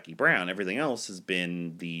Fiction and Jackie Brown. Everything else has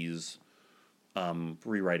been these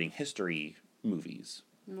rewriting history movies,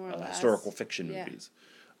 More or less. historical fiction Yeah. movies.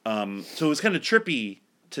 So it was kind of trippy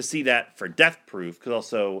to see that for Death Proof, because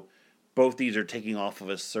also both these are taking off of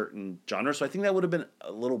a certain genre. So I think that would have been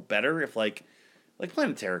a little better if like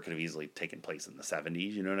Planet Terror could have easily taken place in the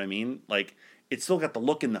 70s, you know what I mean? Like, it still got the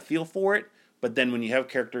look and the feel for it, but then when you have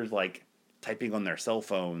characters like typing on their cell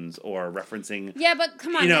phones or referencing, Yeah, but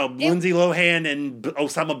come on. Lindsay Lohan and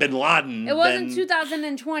Osama bin Laden. It wasn't then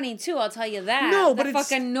 2022, I'll tell you that. No, but the it's-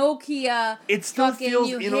 fucking Nokia. it still fucking, feels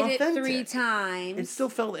you inauthentic. hit it 3 times. It still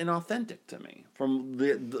felt inauthentic to me from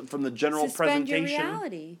the general Suspend your presentation.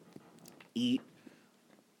 reality. Eat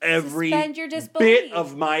every Suspend your disbelief. bit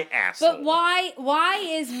of my asshole. But why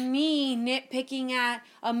is me nitpicking at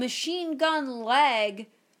a machine gun leg?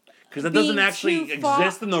 Because it doesn't being actually too far-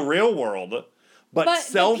 exist in the real world. But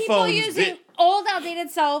cell people phones using old, outdated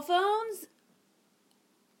cell phones.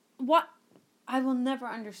 What? I will never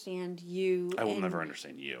understand you. I will and- never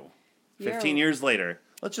understand you. You're- 15 years later,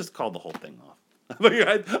 let's just call the whole thing off.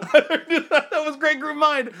 That was great group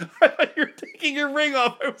mind. I thought you were taking your ring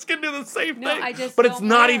off. I was gonna do the same No, thing. I just. but don't it's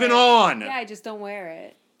not wear even it. on. Yeah, I just don't wear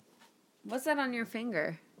it. What's that on your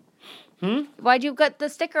finger? Hmm? Why'd you got the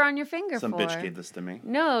sticker on your finger Some for? bitch gave this to me.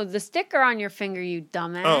 No, the sticker on your finger, you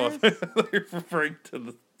dumbass. Oh, I thought you're referring to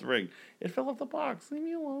the ring. It fell off the box. Leave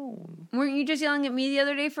me alone. Weren't you just yelling at me the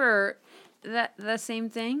other day for the same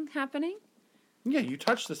thing happening? Yeah, you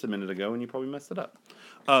touched this a minute ago and you probably messed it up.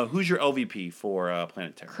 Who's your LVP for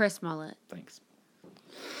Planet Terror? Chris Mullet. Thanks.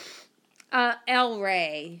 El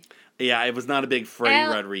Rey. Yeah, I was not a big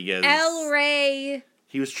Freddie Rodriguez. El Rey.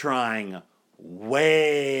 He was trying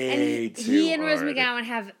way And too he and Rose hard. McGowan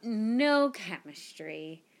have no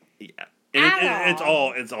chemistry. Yeah. And At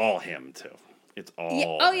all. it's all him too. It's all.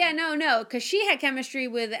 Yeah. Oh yeah, no, because she had chemistry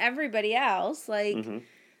with everybody else. Like, Mhm.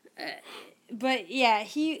 but yeah,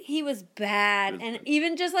 he was bad, and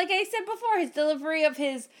even just like I said before, his delivery of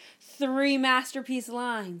his 3 masterpiece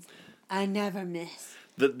lines, "I never miss.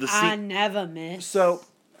 The I never miss." So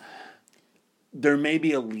there may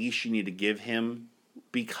be a leash you need to give him,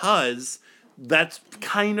 because that's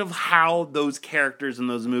kind of how those characters in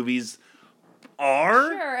those movies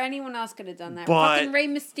are. Sure, anyone else could have done that. But- Fucking Rey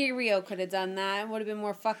Mysterio could have done that. It would have been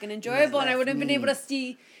more fucking enjoyable, and I would have been able to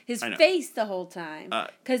see his I know. face the whole time. Uh,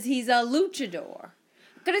 Because he's a luchador.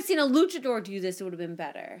 Could have seen a luchador do this, it would have been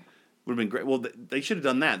better. Would have been great. Well, they should have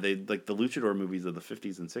done that. They like the luchador movies of the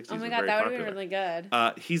 50s and 60s. Oh my were god, very that would popular. have been really good.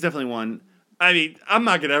 He's definitely one. I mean, I'm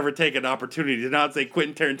not gonna ever take an opportunity to not say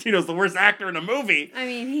Quentin Tarantino's the worst actor in a movie. I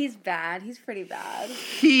mean, he's bad. He's pretty bad.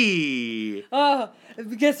 He Oh, I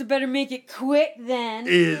guess I better make it quick then.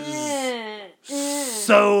 is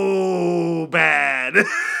so bad.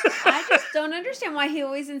 I just don't understand why he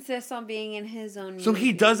always insists on being in his own movie. So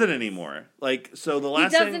he doesn't anymore. Like, so the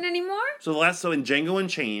last He doesn't thing, anymore? So in Django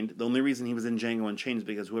Unchained, the only reason he was in Django Unchained is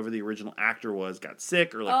because whoever the original actor was got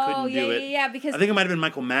sick or like couldn't do it. Yeah, because I think it might have been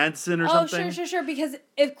Michael Madsen or something. Sure. Because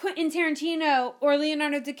if Quentin Tarantino or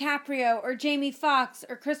Leonardo DiCaprio or Jamie Foxx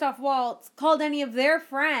or Christoph Waltz called any of their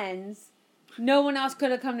friends, no one else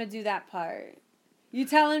could have come to do that part. You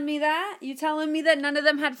telling me that? You telling me that none of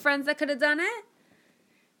them had friends that could have done it?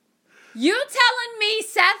 You telling me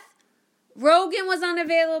Seth Rogen was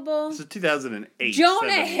unavailable? This is 2008.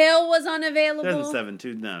 Jonah Hill was unavailable? 2007,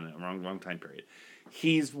 too. No, wrong time period.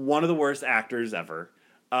 He's one of the worst actors ever.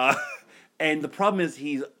 And the problem is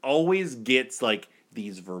he always gets, like,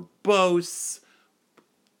 these verbose,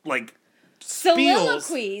 like, spiels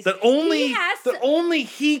soliloquies that only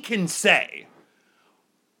he can say.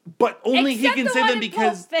 But only he can say them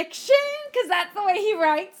because... Pulp Fiction, because that's the way he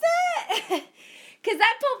writes it. Because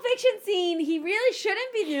that Pulp Fiction scene, he really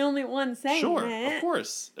shouldn't be the only one saying Sure, it. of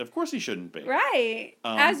course he shouldn't be. Right.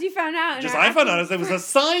 As you found out. I found out as it was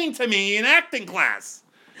assigned to me in acting class.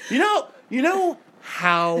 You know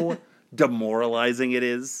how demoralizing it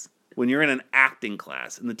is when you're in an acting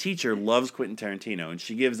class and the teacher loves Quentin Tarantino and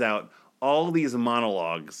she gives out all these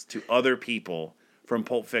monologues to other people from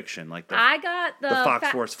Pulp Fiction, like the Fox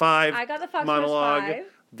Force 5 I got the Fox monologue, Force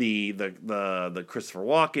 5. the Christopher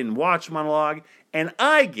Walken Watch monologue, and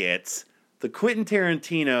I get the Quentin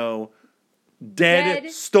Tarantino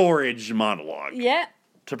dead storage monologue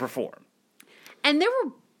to perform. And there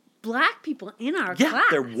were black people in our class. Yeah,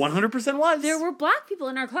 there 100% was. There were black people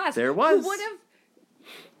in our class. There was. Who would have,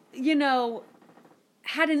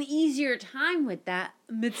 had an easier time with that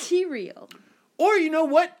material. Or you know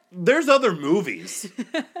what? There's other movies.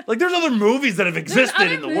 Like there's other movies that have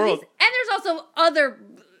existed in the world. And there's also other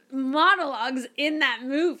monologues in that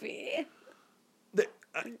movie.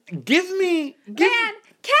 Give me... Man,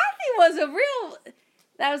 Kathy was a real...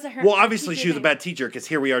 That was her... Well, obviously she was a bad teacher because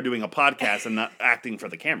here we are doing a podcast and not acting for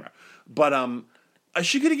the camera. But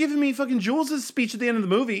she could have given me fucking Jules' speech at the end of the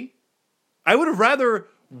movie. I would have rather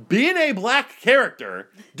been a black character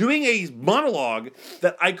doing a monologue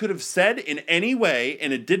that I could have said in any way,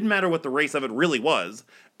 and it didn't matter what the race of it really was,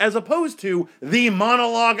 as opposed to the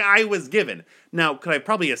monologue I was given. Now, could I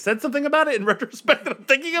probably have said something about it in retrospect that I'm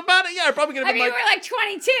thinking about it? Yeah, I probably could have been you were like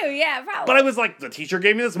 22, yeah, probably. But I was like, the teacher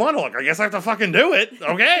gave me this monologue. I guess I have to fucking do it.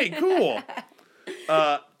 Okay, cool.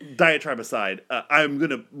 Diatribe aside, I'm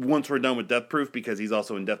going to, once we're done with Death Proof, because he's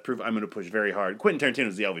also in Death Proof, I'm going to push very hard. Quentin Tarantino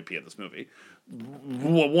is the LVP of this movie.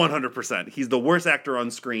 100%. He's the worst actor on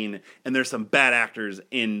screen, and there's some bad actors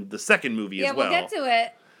in the second movie as well. Yeah, we'll get to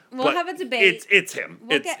it. We'll have a debate. It's him.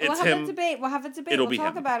 We'll have a debate. We'll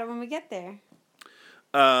talk about it when we get there.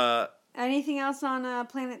 Anything else on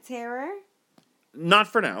Planet Terror? Not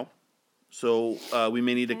for now. So we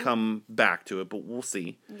may need to come back to it, but we'll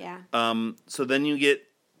see. Yeah. So then you get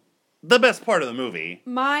the best part of the movie.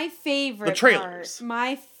 My favorite the trailers. part.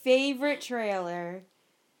 My favorite trailer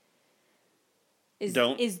is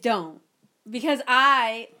Don't. Because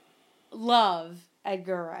I love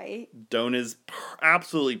Edgar Wright. Don't is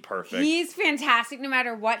absolutely perfect. He's fantastic no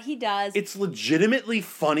matter what he does. It's legitimately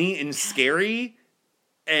funny and scary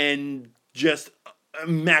and just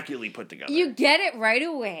immaculately put together. You get it right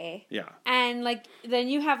away. Yeah. And then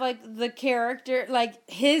you have the character,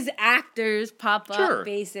 his actors pop up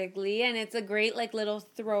basically, and it's a great little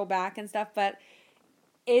throwback and stuff, but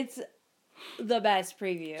it's the best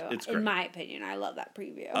preview. It's great. In my opinion. I love that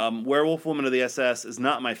preview. Werewolf Woman of the SS is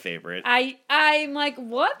not my favorite. I'm like,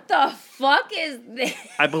 what the fuck is this?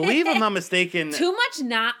 I believe I'm not mistaken. Too much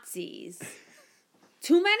Nazis.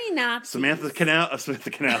 Too many Nazis.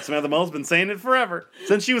 Samantha Mull's been saying it forever.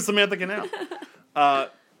 Since she was Samantha Cannell. I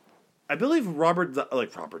believe Robert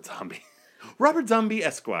Zombie. Robert Zombie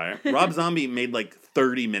Esquire. Rob Zombie made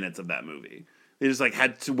 30 minutes of that movie. They just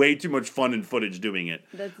had way too much fun and footage doing it.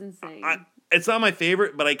 That's insane. It's not my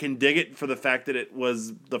favorite, but I can dig it for the fact that it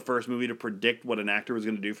was the first movie to predict what an actor was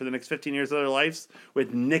going to do for the next 15 years of their lives,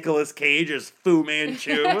 with Nicolas Cage as Fu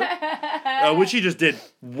Manchu, which he just did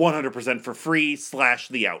 100% for free /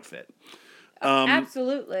 the outfit.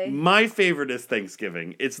 Absolutely. My favorite is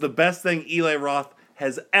Thanksgiving. It's the best thing Eli Roth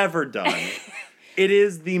has ever done. It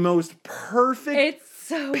is the most perfect it's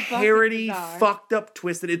so parody, fucked up,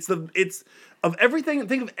 twisted. Of everything,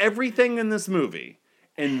 think of everything in this movie,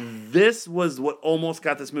 and this was what almost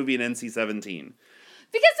got this movie an NC-17.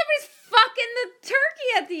 Because somebody's fucking the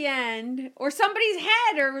turkey at the end, or somebody's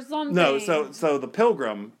head, or something. No, so the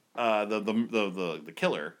pilgrim, the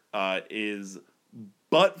killer, is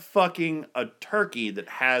butt fucking a turkey that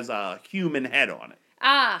has a human head on it.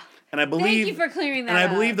 Ah. And I believe, thank you for clearing that up. up.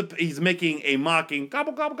 And I believe he's making a mocking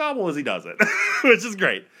gobble gobble gobble as he does it, which is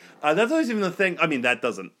great. That's always even the thing. I mean, that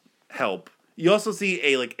doesn't help. You also see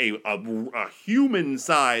a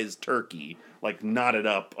human-sized turkey like knotted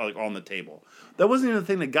up like on the table. That wasn't even the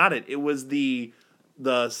thing that got it. It was the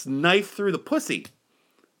knife through the pussy.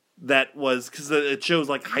 That was because it shows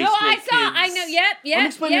like high school kids. I know. Yep. I'm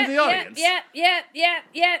explaining to the audience. Yep.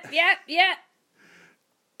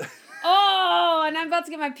 Oh, and I'm about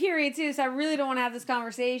to get my period too, so I really don't want to have this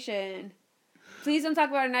conversation. Please don't talk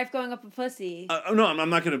about a knife going up a pussy. No, I'm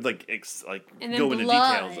not going to and then go into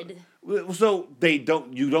blood. details. So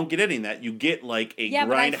you don't get any of that. You get like a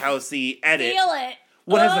grindhousey edit. Feel it.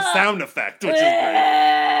 What has a sound effect, which is great.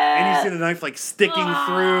 And you see the knife like sticking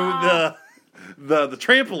through the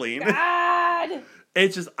trampoline. God.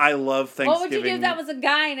 It's just, I love Thanksgiving. What would you do if that was a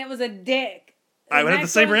guy and it was a dick? I would have the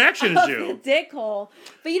same reaction as you. The dick hole.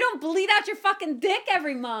 But you don't bleed out your fucking dick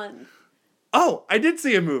every month. Oh, I did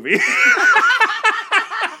see a movie.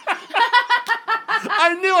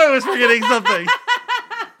 I knew I was forgetting something.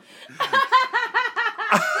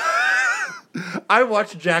 I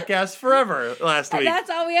watched Jackass Forever last week. That's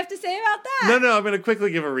all we have to say about that. No, I'm going to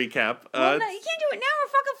quickly give a recap. Well, no, you can't do it now. We're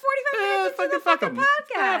fucking 45 minutes into the fuck fucking 'em.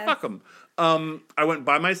 podcast. Fuck them. I went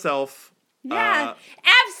by myself. Yeah,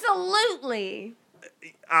 absolutely.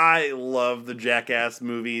 I love the Jackass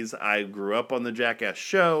movies. I grew up on the Jackass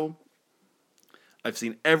show. I've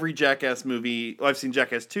seen every Jackass movie. Well, I've seen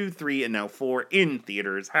Jackass 2, 3, and now 4 in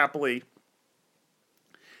theaters, happily.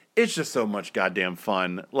 It's just so much goddamn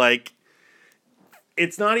fun. Like,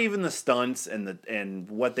 it's not even the stunts and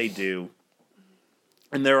what they do.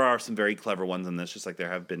 And there are some very clever ones in this, just like there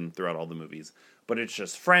have been throughout all the movies. But it's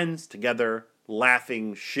just friends together,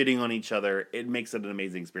 laughing, shitting on each other. It makes it an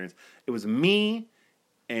amazing experience. It was me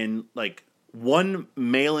and, like, one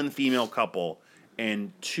male and female couple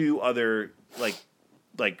and two other, like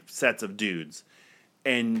sets of dudes.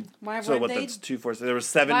 And why so weren't what, they, that's 2, 4, 6. There were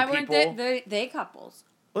 7 why people. Why weren't they couples?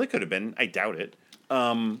 Well, they could have been. I doubt it.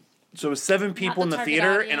 So it was 7 people in the target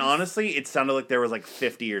theater, audience. and honestly, it sounded like there was like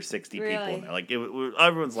 50 or 60 people in there. Like,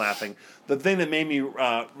 everyone's laughing. The thing that made me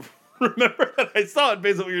remember that I saw it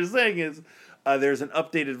based on what you were saying is there's an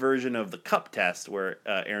updated version of the cup test where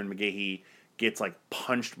Aaron McGahee gets like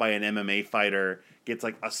punched by an MMA fighter, gets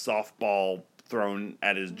like a softball thrown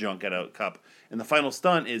at his junk at a cup. And the final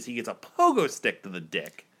stunt is he gets a pogo stick to the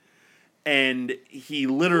dick. And he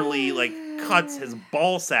literally, like, cuts his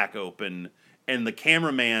ball sack open, and the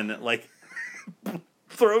cameraman, like,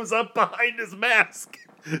 throws up behind his mask,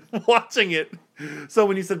 watching it. So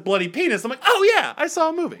when you said bloody penis, I'm like, oh yeah, I saw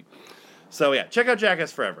a movie. So yeah, check out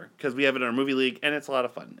Jackass Forever, because we have it in our movie league, and it's a lot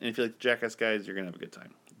of fun. And if you like Jackass guys, you're going to have a good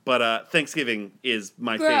time. But Thanksgiving is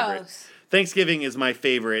my favorite. Thanksgiving is my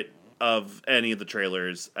favorite of any of the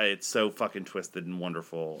trailers. It's so fucking twisted and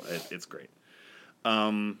wonderful. It's great.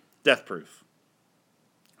 Death Proof.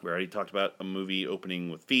 We already talked about a movie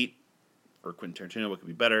opening with feet for Quentin Tarantino. What could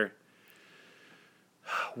be better?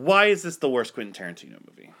 Why is this the worst Quentin Tarantino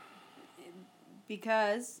movie?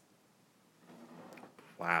 Because.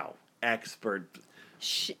 Wow. Expert.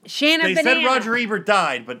 Shanna They Banana. said Roger Ebert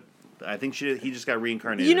died, but I think he just got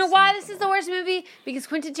reincarnated. You know why this is the worst movie? Because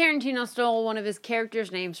Quentin Tarantino stole one of his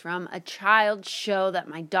characters' names from a child show that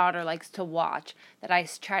my daughter likes to watch that I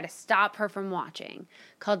try to stop her from watching,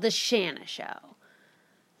 called The Shanna Show.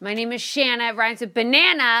 My name is Shanna. It rhymes with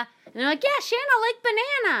banana. And they're like, yeah, Shanna, like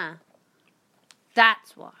banana.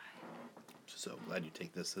 That's why. So glad you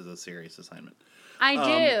take this as a serious assignment. I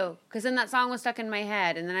do. Because then that song was stuck in my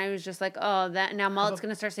head. And then I was just like, oh, that now Mullet's going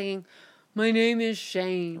to start singing, my name is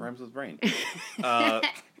Shane. It rhymes with brain. Have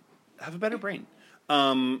a better brain.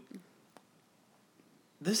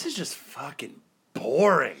 This is just fucking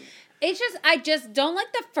boring. It's just, I just don't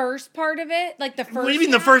like the first part of it. Like the first What do you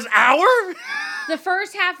mean, the first hour? The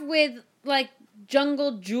first half with, like,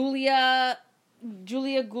 Jungle Julia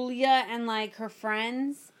Gulia, and, like, her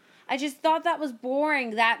friends. I just thought that was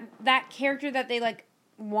boring. That character that they, like,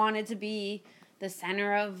 wanted to be the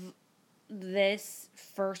center of this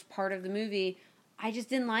first part of the movie, I just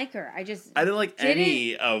didn't like her. I didn't like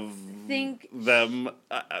any of them.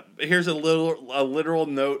 Here's a literal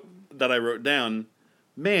note that I wrote down.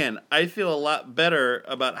 Man, I feel a lot better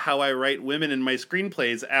about how I write women in my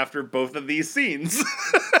screenplays after both of these scenes.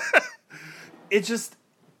 It's just,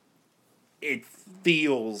 it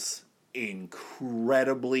feels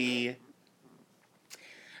incredibly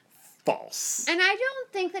false. And I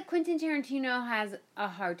don't think that Quentin Tarantino has a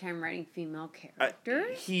hard time writing female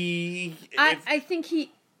characters. I think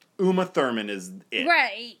he... Uma Thurman is it.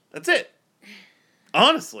 Right. That's it.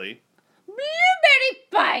 Honestly. Blueberry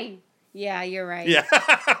pie! Yeah, you're right. Yeah.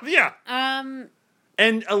 Yeah.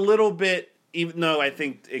 And a little bit, even though I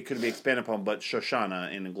think it could be expanded upon, but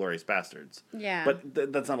Shoshana in Inglourious Bastards. Yeah.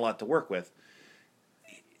 But that's not a lot to work with.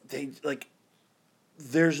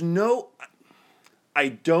 There's no... I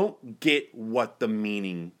don't get what the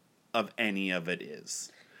meaning of any of it is.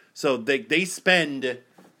 So they spend,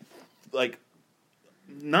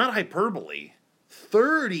 not hyperbole,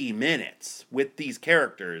 30 minutes with these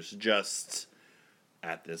characters just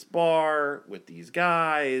at this bar with these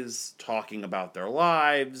guys talking about their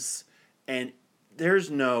lives, and there's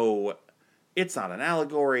no... It's not an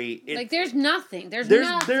allegory. there's nothing. There's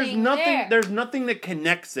nothing there. There's nothing that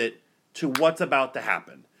connects it to what's about to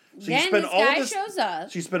happen. So then this guy shows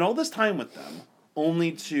up. So you spend all this time with them,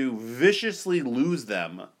 only to viciously lose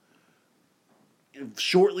them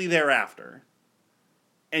shortly thereafter,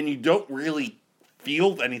 and you don't really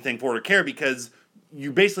feel anything for it or care because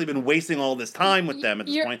you've basically been wasting all this time with them at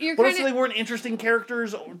this point. But also they weren't interesting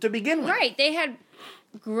characters to begin with. Right. They had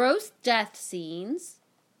gross death scenes.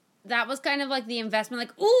 That was kind of like the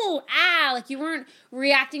investment, ooh, you weren't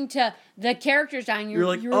reacting to the characters dying. You're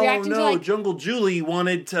like, you were reacting to Jungle Julie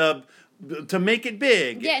wanted to make it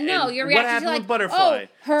big. Yeah, no, you're reacting what happened to with Butterfly?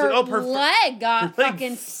 Her leg got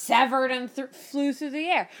fucking severed and flew through the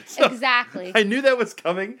air. So, exactly. I knew that was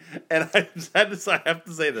coming, and I have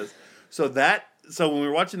to say this. So when we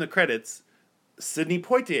were watching the credits, Sidney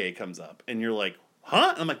Poitier comes up, and you're like,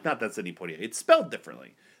 huh? I'm like, not that Sidney Poitier. It's spelled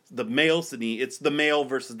differently. The male Sidney, it's the male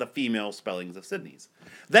versus the female spellings of Sidney's.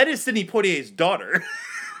 That is Sidney Poitier's daughter,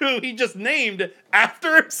 who he just named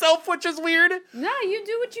after himself, which is weird. No, you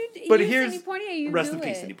do what you do. But here's Sidney Poitier, you rest do in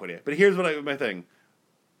peace, it. Sidney Poitier. But here's my thing.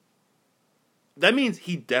 That means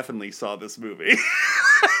he definitely saw this movie.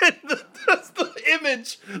 That's the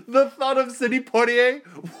image, the thought of Sidney Poitier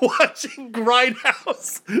watching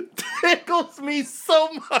Grindhouse tickles me so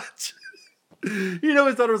much. You know,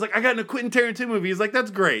 his daughter was like, I got in a Quentin Tarantino movie. He's like,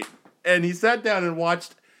 that's great. And he sat down and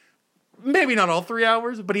watched, maybe not all 3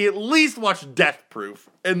 hours, but he at least watched Death Proof.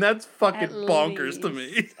 And that's fucking bonkers to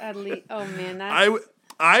me. At least. Oh, man. That's...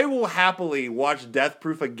 I will happily watch Death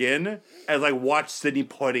Proof again as I watch Sidney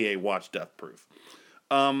Poitier watch Death Proof.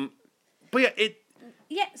 But yeah,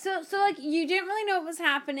 Yeah, so you didn't really know what was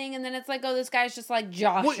happening, and then it's like, oh, this guy's just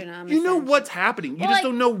joshing him. You know what's happening. You just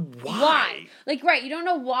don't know why. Right, you don't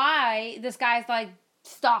know why this guy's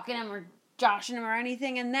stalking him or joshing him or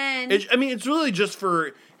anything, and then it's really just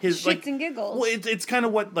for his shits and giggles. Well, it's kind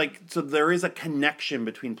of what so there is a connection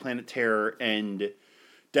between Planet Terror and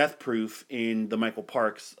Death Proof in the Michael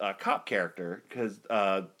Parks cop character, because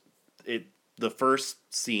the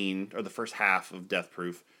first scene or the first half of Death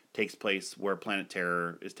Proof takes place where Planet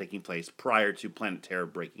Terror is taking place prior to Planet Terror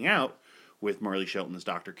breaking out with Marley Shelton's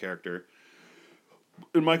doctor character.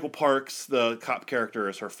 And Michael Parks, the cop character,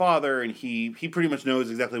 is her father, and he pretty much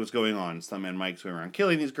knows exactly what's going on. Stuntman Mike's going around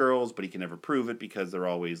killing these girls, but he can never prove it because they're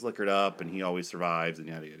always liquored up, and he always survives, and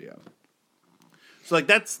yada, yada, yada. So,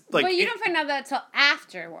 that's... But you don't find out that until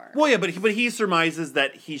afterward. Well, yeah, but he surmises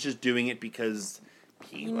that he's just doing it because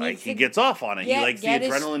he gets off on it. He likes the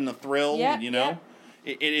adrenaline, the thrill, you know?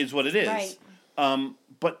 It is what it is. Right.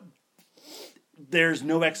 But there's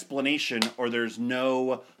no explanation or there's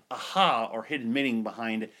no aha or hidden meaning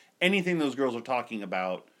behind anything those girls are talking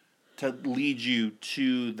about to lead you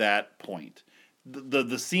to that point.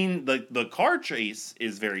 The scene, the car chase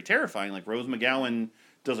is very terrifying. Rose McGowan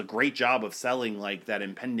does a great job of selling that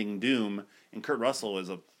impending doom, and Kurt Russell is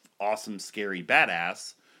a awesome, scary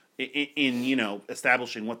badass in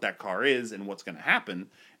establishing what that car is and what's going to happen.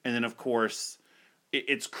 And then, of course...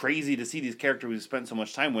 It's crazy to see these characters we've spent so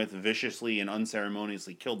much time with viciously and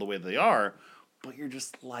unceremoniously killed the way they are, but you're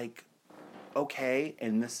just okay,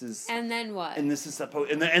 and this is... And then what? And this is supposed...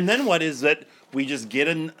 And then what is that we just get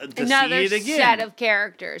to another see it again. Set of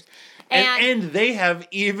characters. And they have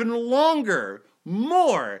even longer,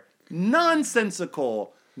 more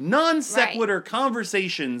nonsensical, non sequitur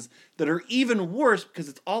conversations that are even worse because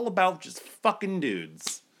it's all about just fucking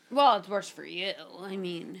dudes. Well, it's worse for you. I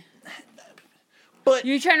mean... But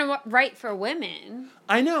you're trying to write for women.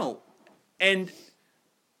 I know. And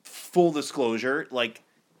full disclosure,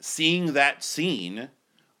 seeing that scene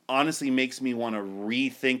honestly makes me want to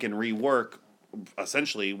rethink and rework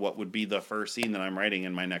essentially what would be the first scene that I'm writing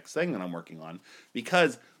in my next thing that I'm working on.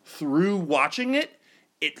 Because through watching it,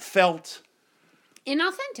 it felt...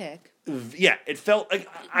 inauthentic. Yeah, it felt like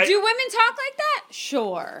Do women talk like that?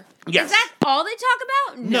 Sure. Yes. Is that all they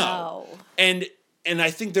talk about? No. And I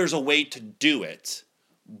think there's a way to do it,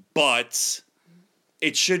 but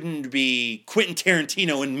it shouldn't be Quentin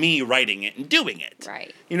Tarantino and me writing it and doing it.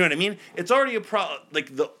 Right. You know what I mean? It's already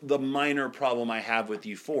like the minor problem I have with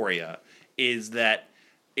Euphoria is that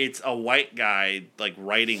it's a white guy like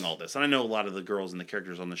writing all this. And I know a lot of the girls and the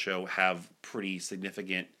characters on the show have pretty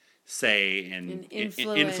significant say and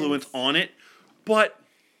influence on it. But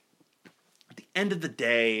at the end of the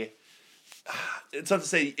day, it's not to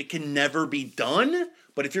say it can never be done,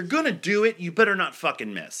 but if you're going to do it, you better not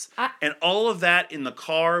fucking miss. And all of that in the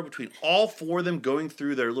car between all four of them going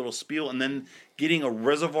through their little spiel and then getting a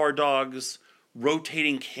Reservoir Dogs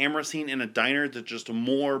rotating camera scene in a diner that's just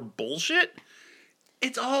more bullshit.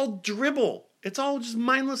 It's all dribble. It's all just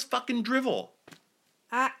mindless fucking drivel.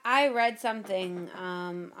 I read something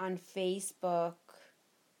on Facebook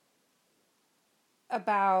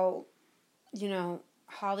about,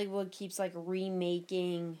 Hollywood keeps like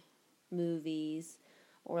remaking movies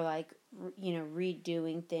or like,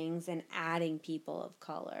 redoing things and adding people of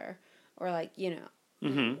color or like,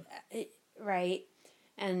 right?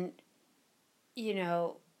 And,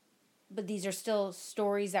 but these are still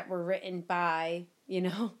stories that were written by,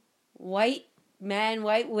 white men,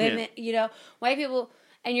 white women, white people,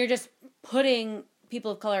 and you're just putting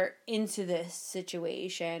people of color into this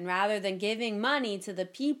situation rather than giving money to the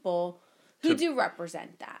people who do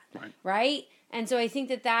represent that, right? And so I think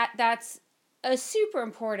that's a super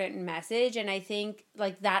important message, and I think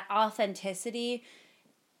like that authenticity,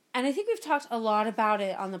 and I think we've talked a lot about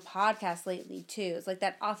it on the podcast lately too. It's like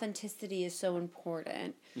that authenticity is so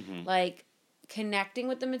important, like connecting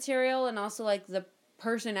with the material, and also like the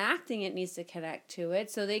person acting it needs to connect to it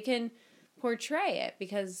so they can portray it,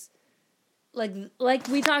 because like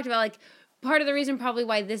we talked about, like part of the reason probably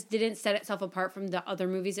why this didn't set itself apart from the other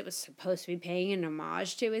movies it was supposed to be paying an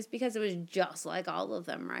homage to is because it was just like all of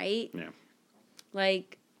them, right? Yeah.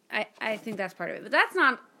 Like I think that's part of it, but that's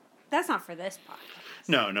not for this podcast.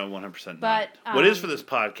 No, 100% But not. What is for this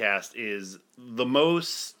podcast is the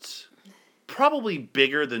most, probably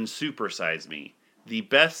bigger than Super Size Me, the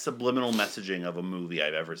best subliminal messaging of a movie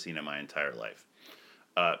I've ever seen in my entire life.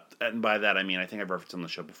 And by that I mean, I think I've referenced on the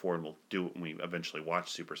show before, and we'll do it when we eventually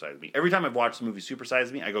watch Super Size Me. Every time I've watched the movie Super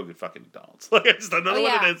Size Me, I go get fucking McDonald's. Like, I just don't know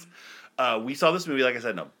what it is. We saw this movie, like I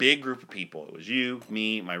said, in a big group of people. It was you,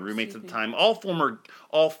 me, my roommates at the time, all former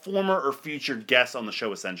or future guests on the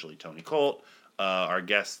show, essentially. Tony Colt, our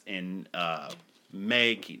guest in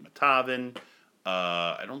May, Keith Matavin.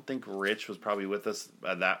 I don't think Rich was probably with us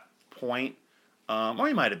at that point. Or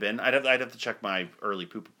he might have been. I'd have to check my early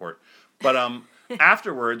poop report. But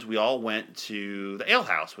afterwards, we all went to the Ale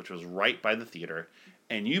House, which was right by the theater.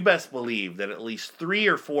 And you best believe that at least 3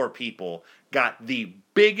 or 4 people got the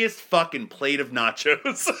biggest fucking plate of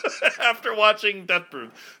nachos after watching Death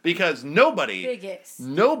Proof. Because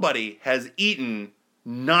nobody has eaten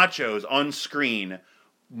nachos on screen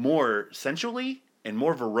more sensually and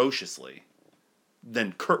more ferociously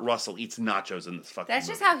than Kurt Russell eats nachos in this fucking That's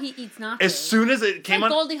movie. just how he eats nachos. As soon as it came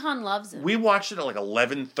on, Goldie Hawn loves him. we watched it at like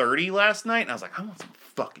 11:30 last night, and I was like, I want some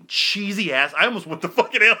fucking cheesy ass. I almost went to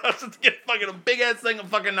fucking Ale House to get fucking a big ass thing of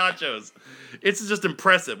fucking nachos. It's just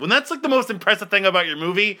impressive. When that's like the most impressive thing about your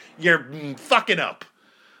movie, you're fucking up.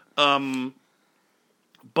 But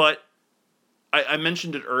I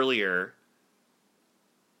mentioned it earlier.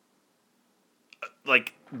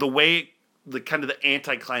 Like the way the kind of the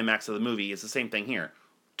anticlimax of the movie is the same thing here.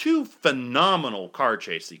 2 phenomenal car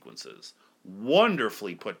chase sequences,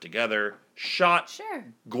 wonderfully put together, shot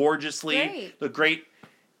gorgeously. Great.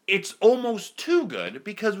 It's almost too good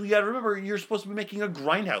because we got to remember you're supposed to be making a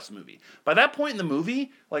grindhouse movie. By that point in the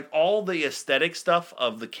movie, like all the aesthetic stuff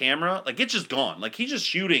of the camera, like it's just gone. Like he's just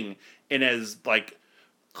shooting in as like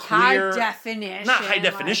clear, high definition, not high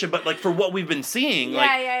definition, but like for what we've been seeing,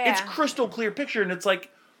 it's crystal clear picture, and it's like,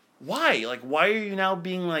 why? Like, why are you now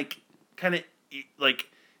being like kind of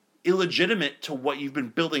like illegitimate to what you've been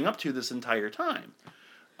building up to this entire time?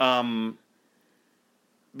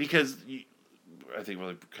 Because I think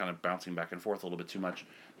we're kind of bouncing back and forth a little bit too much.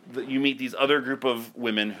 You meet these other group of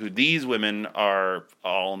women who these women are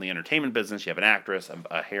all in the entertainment business. You have an actress,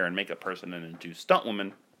 a hair and makeup person, and 2 stunt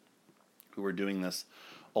women who are doing this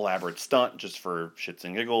elaborate stunt just for shits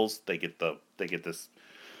and giggles. They get this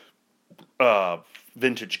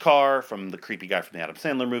vintage car from the creepy guy from the Adam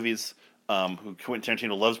Sandler movies, who Quentin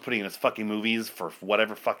Tarantino loves putting in his fucking movies for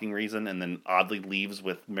whatever fucking reason, and then oddly leaves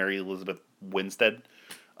with Mary Elizabeth Winstead,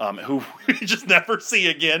 who we just never see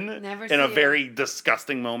again in a very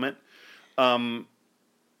disgusting moment. So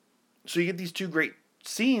you get these 2 great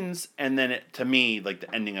scenes, and then to me, like,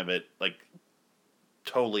 the ending of it, like,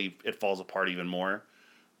 totally, it falls apart even more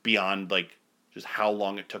beyond, like, just how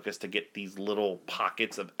long it took us to get these little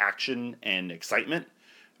pockets of action and excitement,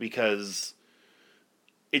 because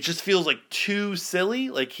it just feels like too silly.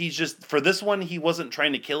 Like, he's just, for this one, he wasn't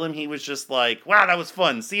trying to kill him. He was just like, wow, that was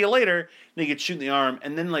fun. See you later. And he gets shot in the arm.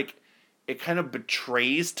 And then, like, it kind of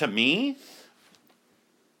betrays to me.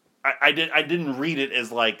 I didn't read it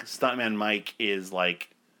as, like, Stuntman Mike is,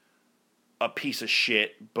 like, a piece of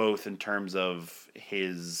shit, both in terms of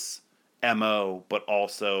his MO, but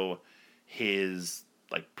also his,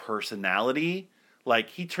 like, personality. Like,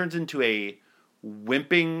 he turns into a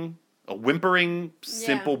whimpering,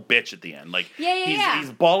 simple bitch at the end. Like,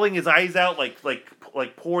 he's bawling his eyes out, like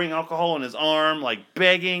pouring alcohol in his arm, like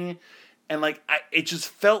begging, and like it just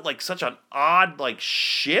felt like such an odd like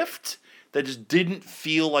shift that just didn't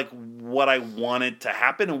feel like what I wanted to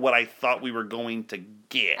happen and what I thought we were going to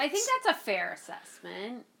get. I think that's a fair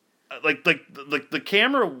assessment. Like the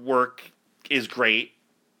camera work is great,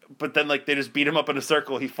 but then like they just beat him up in a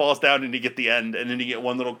circle. He falls down and you get the end, and then you get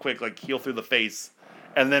one little quick like heel through the face.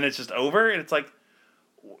 And then it's just over, and it's like,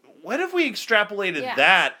 what if we extrapolated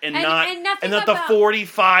that and not the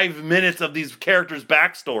 45 minutes of these characters'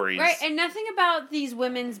 backstories? Right, and nothing about these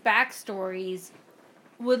women's backstories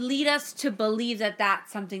would lead us to believe that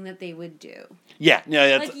that's something that they would do. Yeah,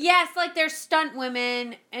 that's... Like, yes, like, they're stunt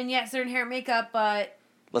women, and yes, they're in hair and makeup, but...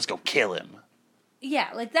 Let's go kill him. Yeah,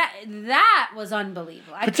 like, that was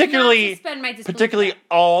unbelievable. Particularly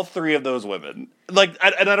all three of those women. Like,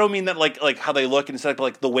 and I don't mean that like how they look and stuff, but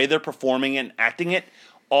like the way they're performing it and acting it.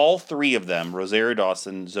 All three of them, Rosario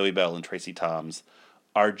Dawson, Zoe Bell, and Tracy Toms,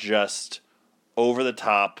 are just over the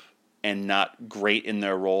top and not great in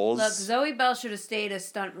their roles. Look, Zoe Bell should have stayed a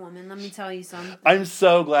stunt woman. Let me tell you something. I'm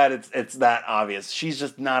so glad it's that obvious. She's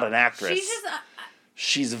just not an actress.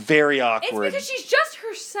 She's very awkward. It's because she's just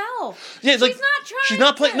herself. Yeah, she's like, not trying. She's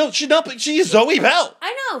not playing. No, she's not playing. She's Zoe Bell.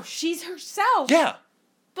 I know she's herself. Yeah.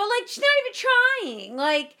 But like, she's not even trying.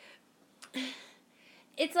 Like,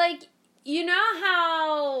 it's like, you know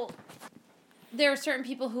how there are certain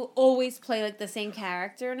people who always play like the same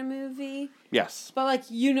character in a movie. Yes. But like,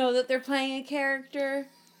 you know that they're playing a character.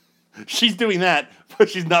 She's doing that, but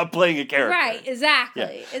she's not playing a character. Right, exactly. Yeah.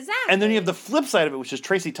 Exactly. And then you have the flip side of it, which is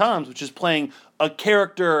Tracy Toms, which is playing a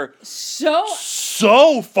character so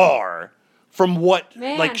far from what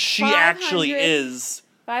like she actually is.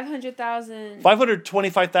 500,000.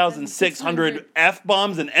 525,600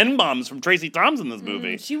 F-bombs and N-bombs from Tracy Toms in this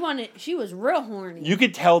movie. She was real horny. You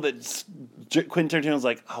could tell that Quentin Tarantino was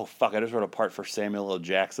like, oh fuck, I just wrote a part for Samuel L.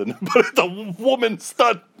 Jackson, but it's a woman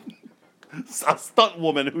stunt. A stunt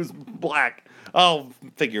woman who's black. I'll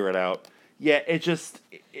figure it out. Yeah,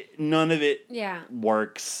 none of it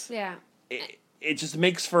works. Yeah. It just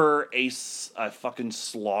makes for a fucking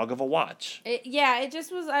slog of a watch. I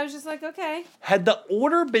was just like, okay. Had the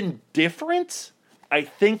order been different, I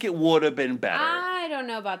think it would have been better. I don't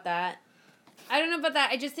know about that.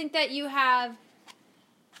 I just think that you have...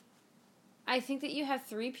 I think that you have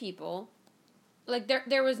three people. Like,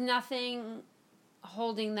 there was nothing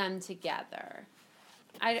holding them together.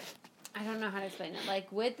 I don't know how to explain it.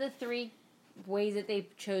 Like, with the three ways that they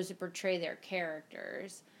chose to portray their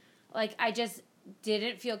characters, like, I just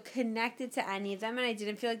didn't feel connected to any of them, and I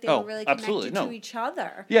didn't feel like they were really connected to each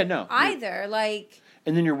other. Yeah, no. Either, like...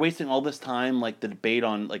 And then you're wasting all this time, like, the debate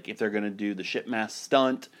on, like, if they're going to do the ship mask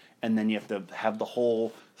stunt, and then you have to have the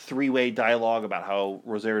whole three-way dialogue about how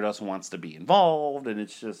Rosario Dawson wants to be involved, and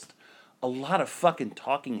it's just a lot of fucking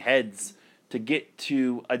talking heads to get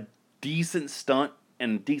to a decent stunt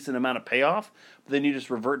and a decent amount of payoff, but then you just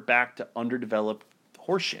revert back to underdeveloped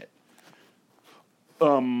horseshit.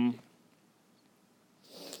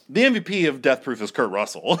 The MVP of Death Proof is Kurt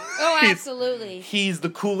Russell. Oh, absolutely. He's the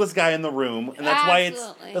coolest guy in the room, and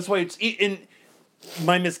that's why it's in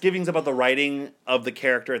my misgivings about the writing of the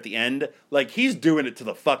character at the end. Like, he's doing it to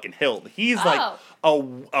the fucking hilt. He's like a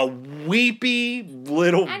weepy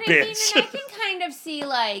little bitch. I can kind of see,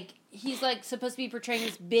 like, he's like supposed to be portraying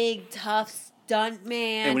this big, tough stunt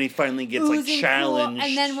man. And when he finally gets like challenged,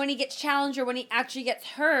 and then when he gets challenged or when he actually gets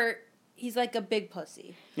hurt, he's like a big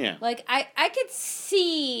pussy. Yeah. Like, I could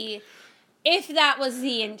see if that was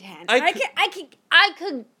the intent. I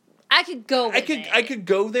could go with it. I could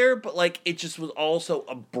go there, but like it just was all so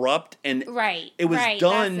abrupt, and right. It was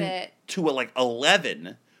done to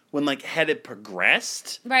 11, when like had it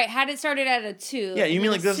progressed. Right, had it started at a 2. Yeah, you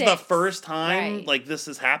mean like this is the first time Right. like this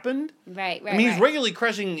has happened? Right. I mean, he's regularly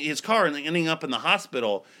crashing his car and like, ending up in the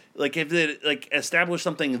hospital. Like if it like established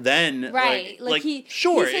something then, right? Like he's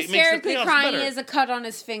hysterically it makes crying. better. He has a cut on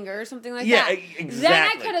his finger or something like Yeah, that. exactly. Then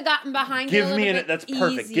I could have gotten behind. Give it a me little an bit that's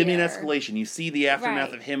perfect. Give me an easier. escalation. You see the aftermath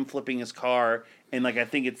Right. of him flipping his car, and like I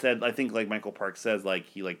think like Michael Parks says, like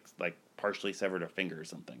he like partially severed a finger or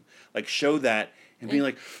something. Like show that and being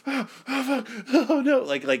like, oh no,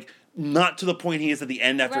 like not to the point he is at the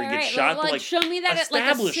end after he gets shot, but like show me that at like a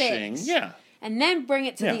establishing, 6. yeah. And then bring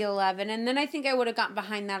it to Yeah. the 11, and then I think I would have gotten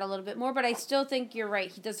behind that a little bit more. But I still think you're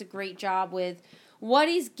right. He does a great job with what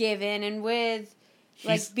he's given, and with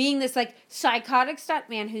like being this like psychotic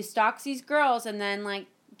stuntman who stalks these girls and then like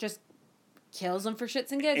just kills them for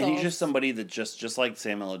shits and giggles. And he's just somebody that just like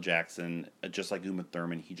Samuel L. Jackson, just like Uma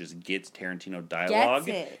Thurman, he just gets Tarantino dialogue,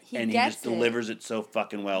 He just delivers it so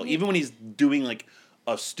fucking well. Even when he's doing like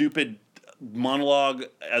a stupid monologue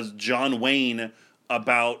as John Wayne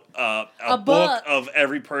about a book of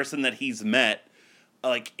every person that he's met.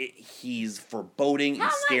 Like he's foreboding and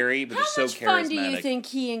scary, but just so charismatic. How much fun do you think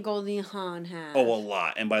he and Goldie Hawn have? Oh, a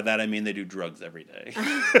lot, and by that I mean they do drugs every day.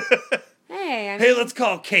 Hey, hey, let's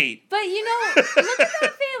call Kate. But you know, look at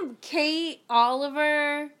that family: Kate,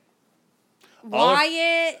 Oliver,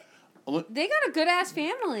 Wyatt. They got a good ass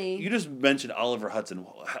family. You just mentioned Oliver Hudson.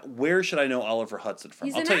 Where should I know Oliver Hudson from?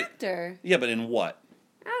 He's an actor. Yeah, but in what?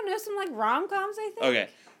 I don't know, some like rom-coms, I think. Okay,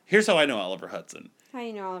 here's how I know Oliver Hudson. How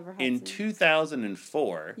you know Oliver Hudson? In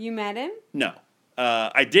 2004. You met him? No.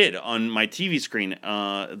 I did on my TV screen,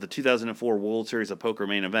 the 2004 World Series of Poker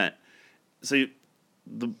main event. So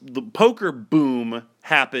the poker boom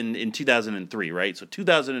happened in 2003, right? So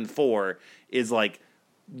 2004 is like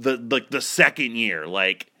the second year,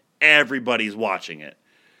 like everybody's watching it.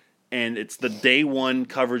 And it's the day one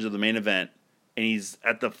coverage of the main event, and he's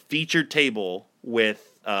at the featured table with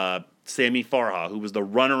Sammy Farha, who was the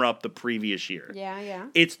runner-up the previous year. Yeah.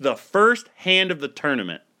 It's the first hand of the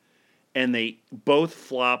tournament, and they both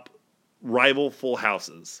flop rival full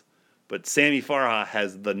houses. But Sammy Farha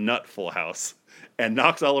has the nut full house and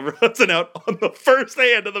knocks Oliver Hudson out on the first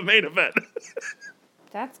hand of the main event.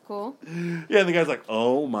 That's cool. Yeah, and the guy's like,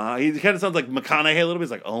 oh my. He kind of sounds like McConaughey a little bit.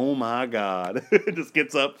 He's like, oh my God. Just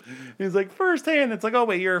gets up. He's like, first hand. It's like, oh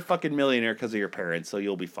wait, you're a fucking millionaire because of your parents, so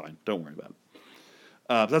you'll be fine. Don't worry about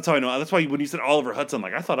it. That's how I know. That's why when you said Oliver Hudson,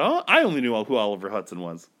 like I thought, oh, I only knew who Oliver Hudson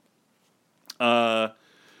was. No.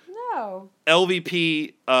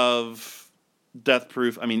 LVP of Death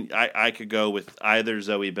Proof. I mean, I could go with either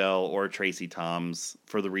Zoe Bell or Tracy Toms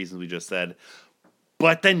for the reasons we just said.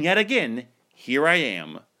 But then yet again, here I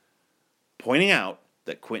am pointing out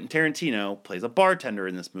that Quentin Tarantino plays a bartender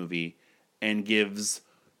in this movie and gives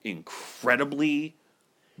incredibly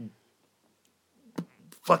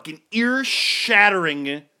fucking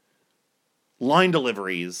ear-shattering line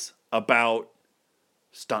deliveries about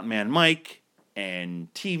Stuntman Mike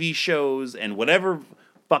and TV shows and whatever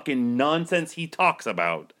fucking nonsense he talks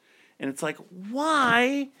about. And it's like,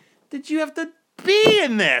 why did you have to be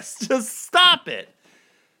in this? Just stop it.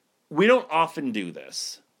 We don't often do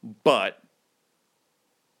this, but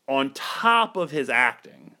on top of his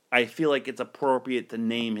acting, I feel like it's appropriate to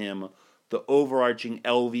name him the overarching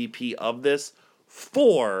LVP of this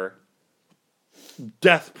for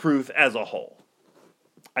Death Proof as a whole.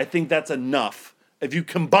 I think that's enough. If you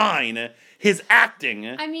combine his acting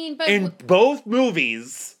in both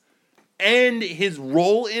movies and his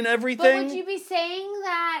role in everything. But would you be saying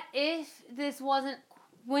that if this wasn't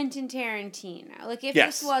Quentin Tarantino? Like if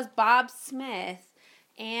this was Bob Smith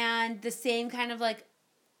and the same kind of like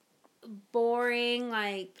boring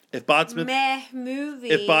like meh movie.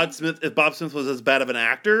 If Bob Smith was as bad of an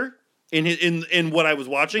actor in what I was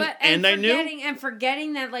watching,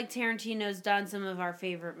 forgetting that like Tarantino's done some of our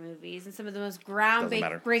favorite movies and some of the most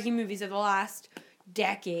groundbreaking movies of the last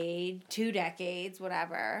decade, 2 decades,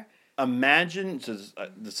 whatever. Imagine,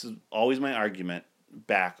 this is always my argument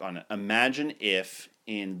back on it. Imagine if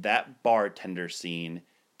in that bartender scene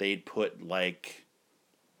they'd put like,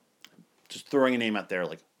 just throwing a name out there,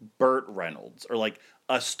 like Burt Reynolds or like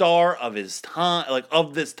a star of his time, like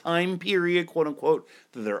of this time period, quote unquote,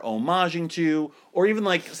 that they're homaging to, or even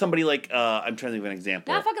like somebody like I'm trying to think of an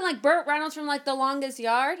example. Not fucking like Burt Reynolds from like The Longest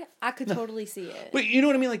Yard. I could totally see it. But you know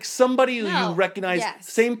what I mean? Like somebody who you recognize.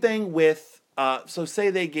 Yes. Same thing with. So say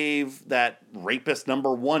they gave that rapist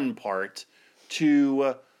 #1 part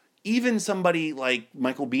to even somebody like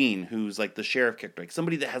Michael Biehn, who's like the sheriff character, like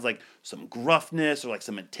somebody that has like some gruffness or like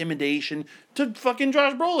some intimidation, to fucking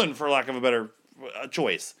Josh Brolin, for lack of a better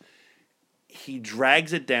choice. He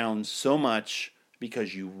drags it down so much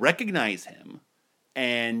because you recognize him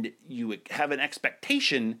and you have an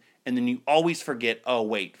expectation, and then you always forget, oh,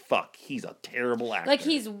 wait, fuck, he's a terrible actor. Like,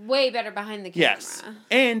 he's way better behind the camera. Yes.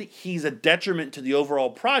 And he's a detriment to the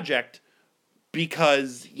overall project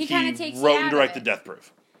because he kinda takes you wrote out and of directed it. Death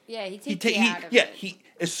Proof. Yeah, he takes you out of Yeah, it.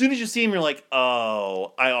 as soon as you see him, you're like,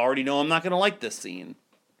 oh, I already know I'm not going to like this scene.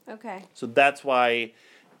 Okay. So that's why,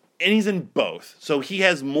 and he's in both. So he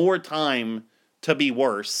has more time to be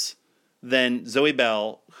worse than Zoe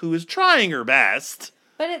Bell, who is trying her best.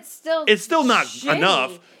 But it's still not shitty.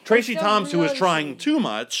 enough. Tracy It's still Thoms, who is really trying shitty. too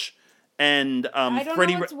much, and I don't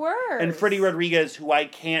Freddie know what's worse. and Freddie Rodriguez, who I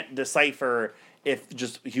can't decipher if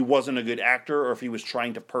just he wasn't a good actor or if he was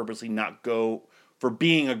trying to purposely not go for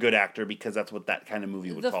being a good actor because that's what that kind of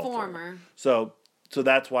movie would The call former. for. So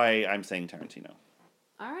that's why I'm saying Tarantino.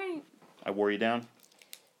 All right. I wore you down.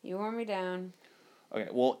 You wore me down. Okay,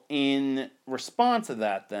 well, in response to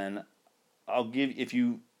that, then, I'll give,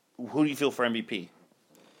 who do you feel for MVP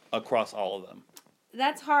across all of them?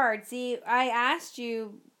 That's hard. See, I asked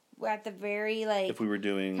you at the very, If we were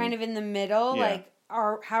doing... kind of in the middle, Yeah.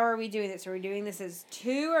 how are we doing this? Are we doing this as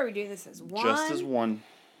 2? Are we doing this as 1? Just as 1.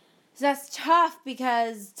 So that's tough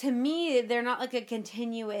because to me, they're not like a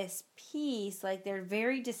continuous piece. Like, they're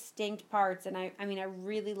very distinct parts. And I mean, I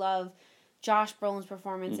really love Josh Brolin's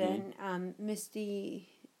performance in Misty...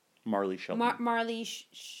 Marley Shelton. Marley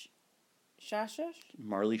Shasha?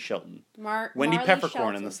 Marley Shelton. Marley Wendy Peppercorn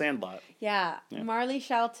Shelton. in The Sandlot. Yeah, Yeah. Marley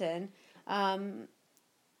Shelton.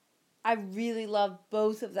 I really love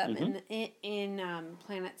both of them in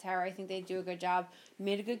Planet Terror. I think they do a good job.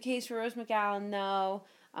 Made a good case for Rose McGowan, though.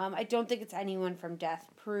 I don't think it's anyone from Death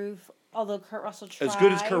Proof, although Kurt Russell tries. As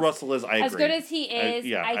good as Kurt Russell is, I agree. As good as he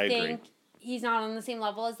is, I agree. think he's not on the same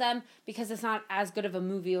level as them because it's not as good of a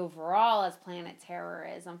movie overall as Planet Terror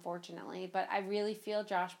is, unfortunately. But I really feel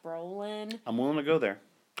Josh Brolin. I'm willing to go there.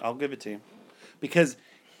 I'll give it to you. Because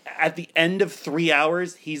at the end of 3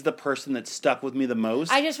 hours, he's the person that stuck with me the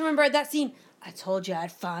most. I just remember that scene. I told you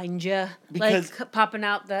I'd find you. Because- like popping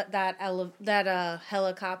out that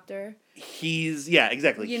helicopter.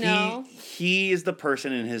 Exactly. You know? He is the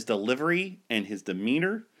person in his delivery and his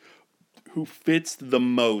demeanor who fits the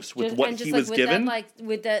most with what he was with given. That,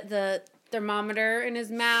 with the thermometer in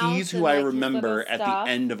his mouth. He's who and, I his remember little at stuff.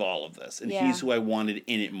 the end of all of this, and Yeah. he's who I wanted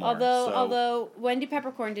in it more. Although Wendy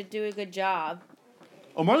Peppercorn did do a good job.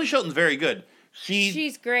 Marley Shelton's very good.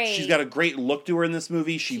 She's great. She's got a great look to her in this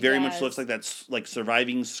movie. She very much does. looks like that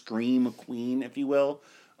surviving scream queen, if you will.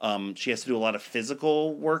 She has to do a lot of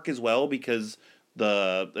physical work as well because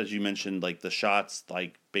as you mentioned, like the shots,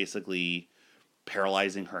 like basically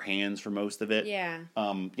paralyzing her hands for most of it. Yeah.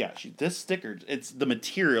 This sticker, it's the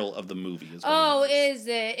material of the movie. Is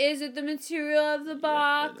it? Is it the material of the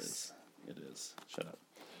box? It is. Shut up.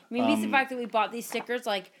 Maybe it's the fact that we bought these stickers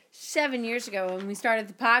 7 years ago when we started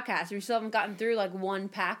the podcast. We still haven't gotten through one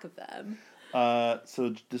pack of them.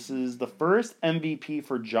 So this is the first MVP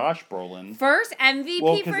for Josh Brolin. First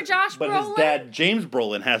MVP for Josh Brolin? But his dad, James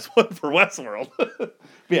Brolin, has one for Westworld.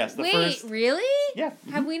 Yes, Wait, really? Yeah.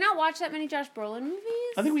 Have we not watched that many Josh Brolin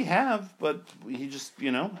movies? I think we have, but he just,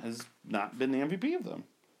 has not been the MVP of them.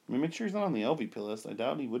 Let me make sure he's not on the LVP list. I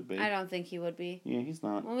doubt he would be. I don't think he would be. Yeah, he's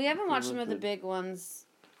not. Well, we haven't watched some of the good. big ones.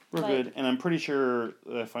 We're good, and I'm pretty sure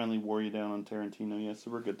I finally wore you down on Tarantino. Yeah,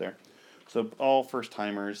 so we're good there. So all first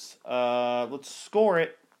timers. Let's score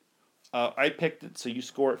it. I picked it, so you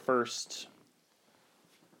score it first.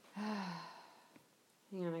 Hang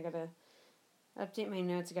on, I gotta update my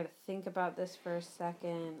notes. I gotta think about this for a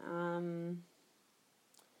second.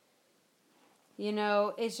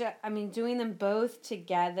 It's just, doing them both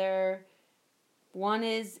together. One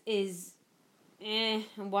is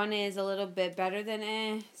one is a little bit better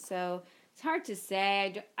than so it's hard to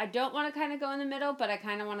say. I don't want to kind of go in the middle, but I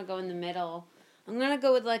kind of want to go in the middle. I'm going to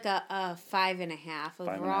go with a 5.5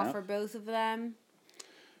 overall for both of them.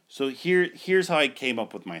 So here's how I came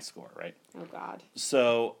up with my score, right? Oh, God.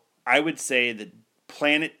 So I would say that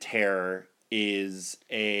Planet Terror is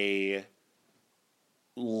a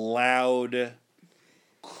loud,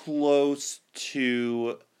 close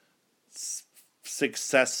to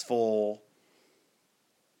successful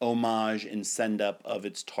homage and send up of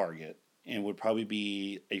its target and would probably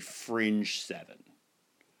be a fringe 7.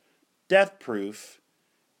 Death Proof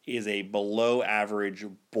is a below average,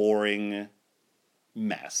 boring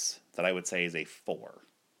mess that I would say is a 4.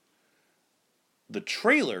 The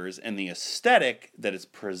trailers and the aesthetic that is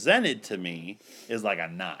presented to me is like a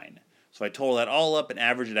 9. So I total that all up and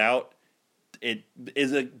average it out. It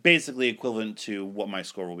is basically equivalent to what my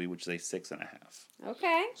score will be, which is a 6.5.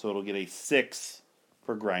 Okay. So it'll get a 6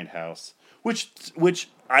 for Grindhouse, which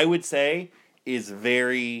I would say is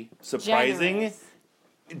very surprising,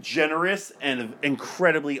 generous, and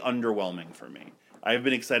incredibly underwhelming for me. I've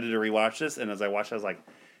been excited to rewatch this, and as I watched, I was like,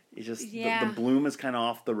 it just the bloom is kind of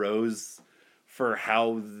off the rose for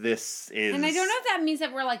how this is. And I don't know if that means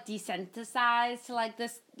that we're like desensitized to like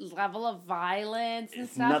this level of violence and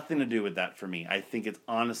stuff. Nothing to do with that for me. I think it's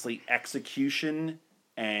honestly execution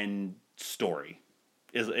and story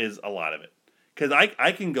is a lot of it. Because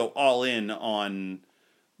I can go all in on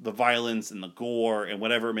the violence and the gore and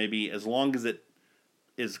whatever it may be, as long as it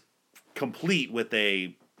is complete with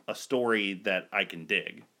a story that I can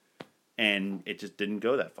dig. And it just didn't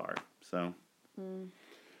go that far. So,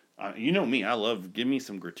 you know me, give me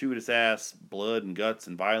some gratuitous ass blood and guts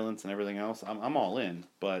and violence and everything else. I'm all in,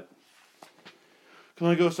 but can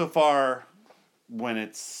only go so far when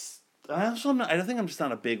it's. I don't think I'm just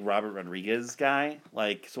not a big Robert Rodriguez guy.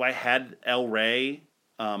 Like, so I had El Rey,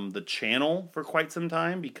 the channel, for quite some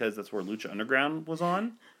time because that's where Lucha Underground was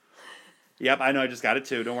on. Yep, I know, I just got it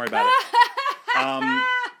too. Don't worry about it.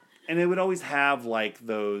 And it would always have like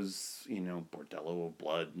those, Bordello of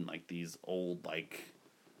Blood and like these old like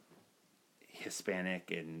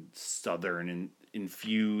Hispanic and Southern and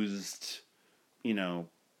infused,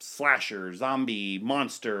 slasher, zombie,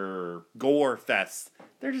 monster, gore fests.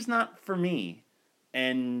 They're just not for me.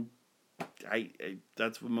 And I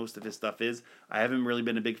that's what most of his stuff is. I haven't really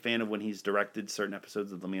been a big fan of when he's directed certain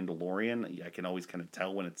episodes of The Mandalorian. I can always kind of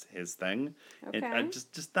tell when it's his thing. Okay. And I'm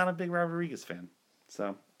just not a big Rodriguez fan.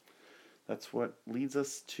 So that's what leads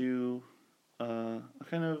us to a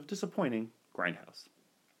kind of disappointing Grindhouse.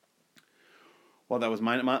 Well, that was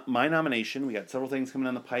my nomination. We got several things coming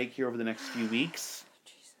down the pike here over the next few weeks.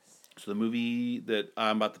 So the movie that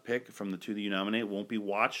I'm about to pick from the two that you nominate won't be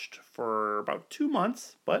watched for about 2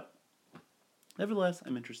 months, but nevertheless,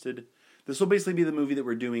 I'm interested. This will basically be the movie that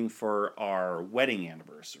we're doing for our wedding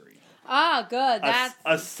anniversary. Oh, good. That's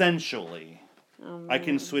essentially. Oh, I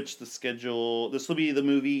can switch the schedule. This will be the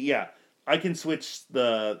movie. Yeah, I can switch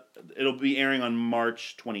it'll be airing on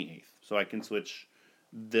March 28th. So I can switch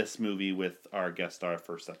this movie with our guest star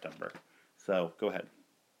for September. So go ahead.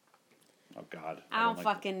 Oh, God. I don't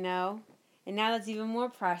fucking know. And now that's even more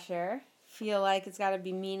pressure. Feel like it's got to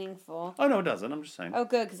be meaningful. Oh, no, it doesn't. I'm just saying. Oh,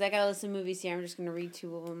 good, because I got a list of movies here. I'm just going to read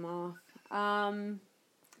 2 of them off. And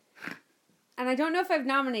I don't know if I've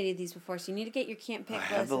nominated these before, so you need to get your can't pick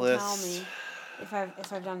list and tell me if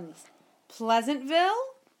I've done these. Pleasantville?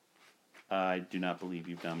 I do not believe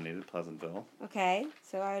you've nominated Pleasantville. Okay,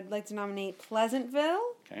 so I would like to nominate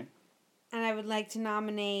Pleasantville. Okay. And I would like to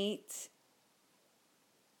nominate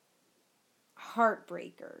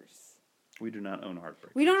Heartbreakers. We do not own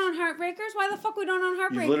Heartbreakers. We don't own Heartbreakers? Why the fuck we don't own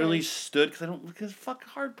Heartbreakers? You literally stood, because fuck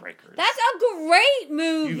Heartbreakers. That's a great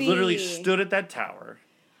movie. You literally stood at that tower.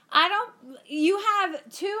 You have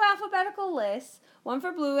 2 alphabetical lists, one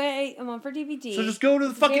for Blu-ray and one for DVD. So just go to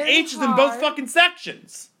the fucking H's in both fucking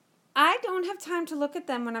sections. I don't have time to look at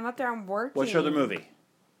them when I'm up there. I'm working. What's your other movie?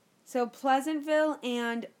 So Pleasantville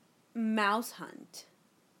and Mouse Hunt.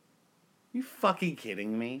 You fucking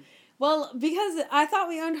kidding me? Well, because I thought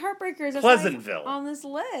we owned Heartbreakers. That's Pleasantville. On this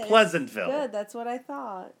list. Pleasantville. Good, that's what I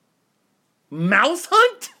thought. Mouse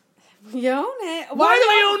Hunt? We own it. Why do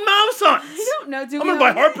we own Mouse Hunts? I don't know. I'm going to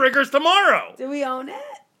buy Heartbreakers tomorrow. Do we own it?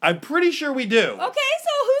 I'm pretty sure we do. Okay,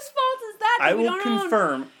 so whose fault is that? I will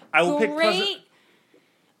confirm. I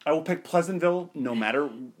will pick Pleasantville no matter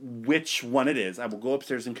which one it is. I will go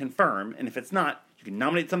upstairs and confirm, and if it's not, you can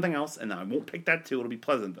nominate something else, and I won't pick that too. It'll be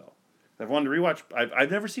Pleasantville. I've wanted to rewatch.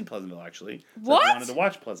 I've never seen Pleasantville, actually. So what? I wanted to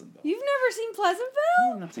watch Pleasantville. You've never seen Pleasantville?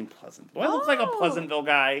 No, I've not seen Pleasantville. Do I look like a Pleasantville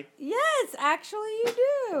guy? Yes, actually you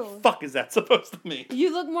do. The fuck is that supposed to mean?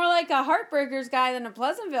 You look more like a Heartbreakers guy than a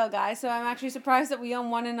Pleasantville guy, so I'm actually surprised that we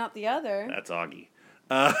own one and not the other. That's Augie.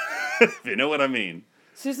 If you know what I mean.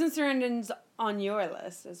 Susan Sarandon's on your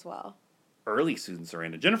list as well. Early Susan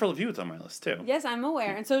Sarandon. Jennifer Love Hewitt's on my list, too. Yes, I'm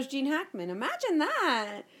aware. And so is Gene Hackman. Imagine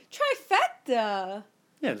that. Trifecta.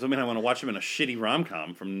 Yeah, doesn't mean I want to watch him in a shitty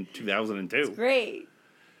rom-com from 2002. It's great.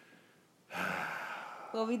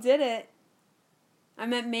 Well, we did it. I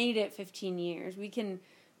made it 15 years. We can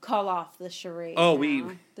call off the charade. Oh,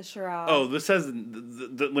 the charade. Oh, this says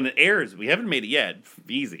when it airs, we haven't made it yet.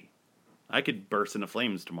 Easy. I could burst into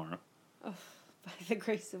flames tomorrow. Oh, by the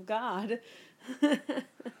grace of God.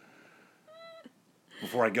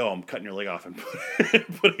 Before I go, I'm cutting your leg off and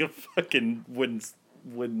putting a fucking wooden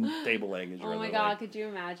table leg as your Oh my other God, leg. could you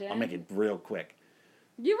imagine? I'll make it real quick.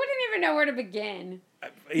 You wouldn't even know where to begin.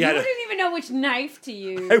 You wouldn't even know which knife to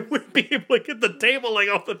use. I wouldn't be able to get the table leg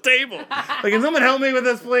off the table. Like, can someone help me with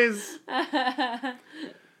this, please?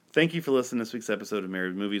 Thank you for listening to this week's episode of Married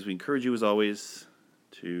with Movies. We encourage you, as always,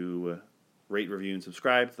 to rate, review, and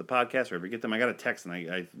subscribe to the podcast wherever you get them. I got a text and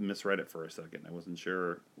I misread it for a second. I wasn't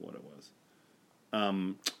sure what it was.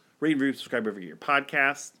 Rate, review, subscribe wherever you get your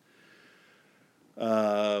podcast.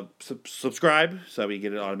 Subscribe so we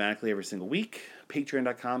get it automatically every single week.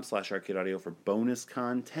 Patreon.com/arcadeaudio for bonus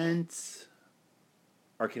content.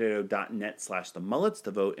 Arcadeaudio.net/themullets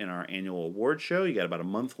to vote in our annual award show. You got about a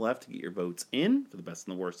month left to get your votes in for the best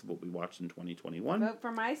and the worst of what we watched in 2021. Vote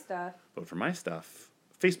for my stuff. Vote for my stuff.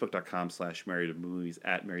 Facebook.com/marriedwmovies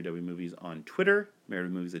 @marriedwmovies on Twitter.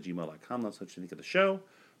 marriedwmovies@gmail.com. That's what you think of the show.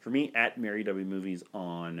 For me, @marriedwmovies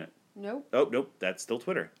on... Nope. Oh, nope. That's still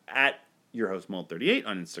Twitter. @yourhostmold38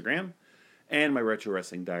 on Instagram. And my Retro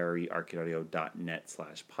Wrestling Diary,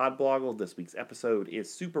 arcadeaudio.net/podbloggle. This week's episode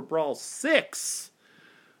is Super Brawl 6.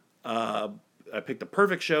 I picked the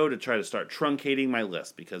perfect show to try to start truncating my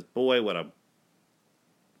list because, boy, what a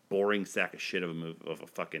boring sack of shit of a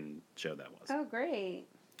fucking show that was. Oh, great.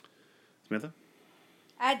 Samantha?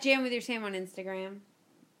 @JamWithYourSam on Instagram.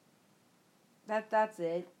 That's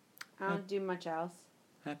it. I don't do much else.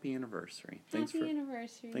 Happy anniversary. Happy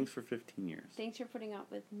anniversary. Thanks for 15 years. Thanks for putting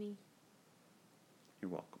up with me.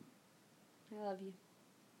 You're welcome. I love you.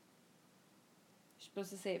 You're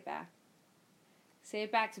supposed to say it back. Say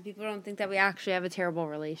it back so people don't think that we actually have a terrible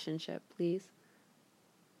relationship, please.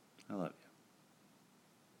 I love you.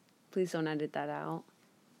 Please don't edit that out.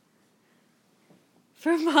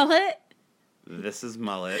 For Mullet, This is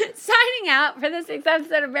Mullet. signing out for this week's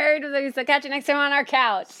episode of Married with Movies. So catch you next time on our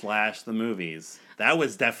couch. / the movies. That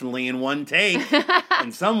was definitely in one take.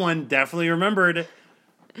 And someone definitely remembered,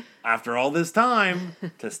 after all this time,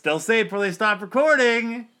 to still say it before they stop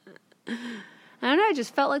recording. I don't know, I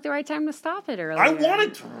just felt like the right time to stop it earlier. I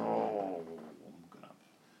wanted to. Oh, I'm going to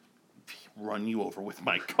run you over with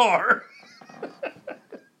my car.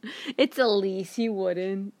 It's a lease, you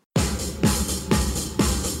wouldn't.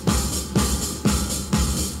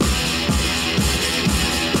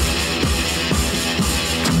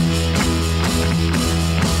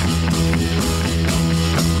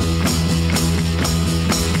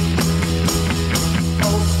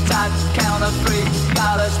 Count of 3,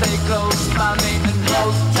 gotta stay close by me and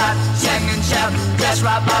hold tight, sing and shout, just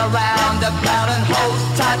wrap around about and hold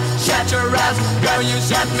tight, shut your eyes, girl, you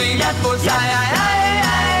set me up for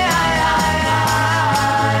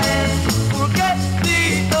forget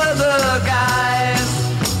the other guys,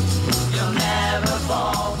 you'll never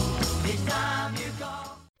fall, each time you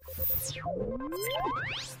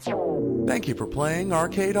go. Thank you for playing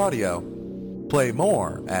Arcade Audio. Play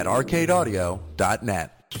more at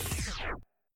arcadeaudio.net.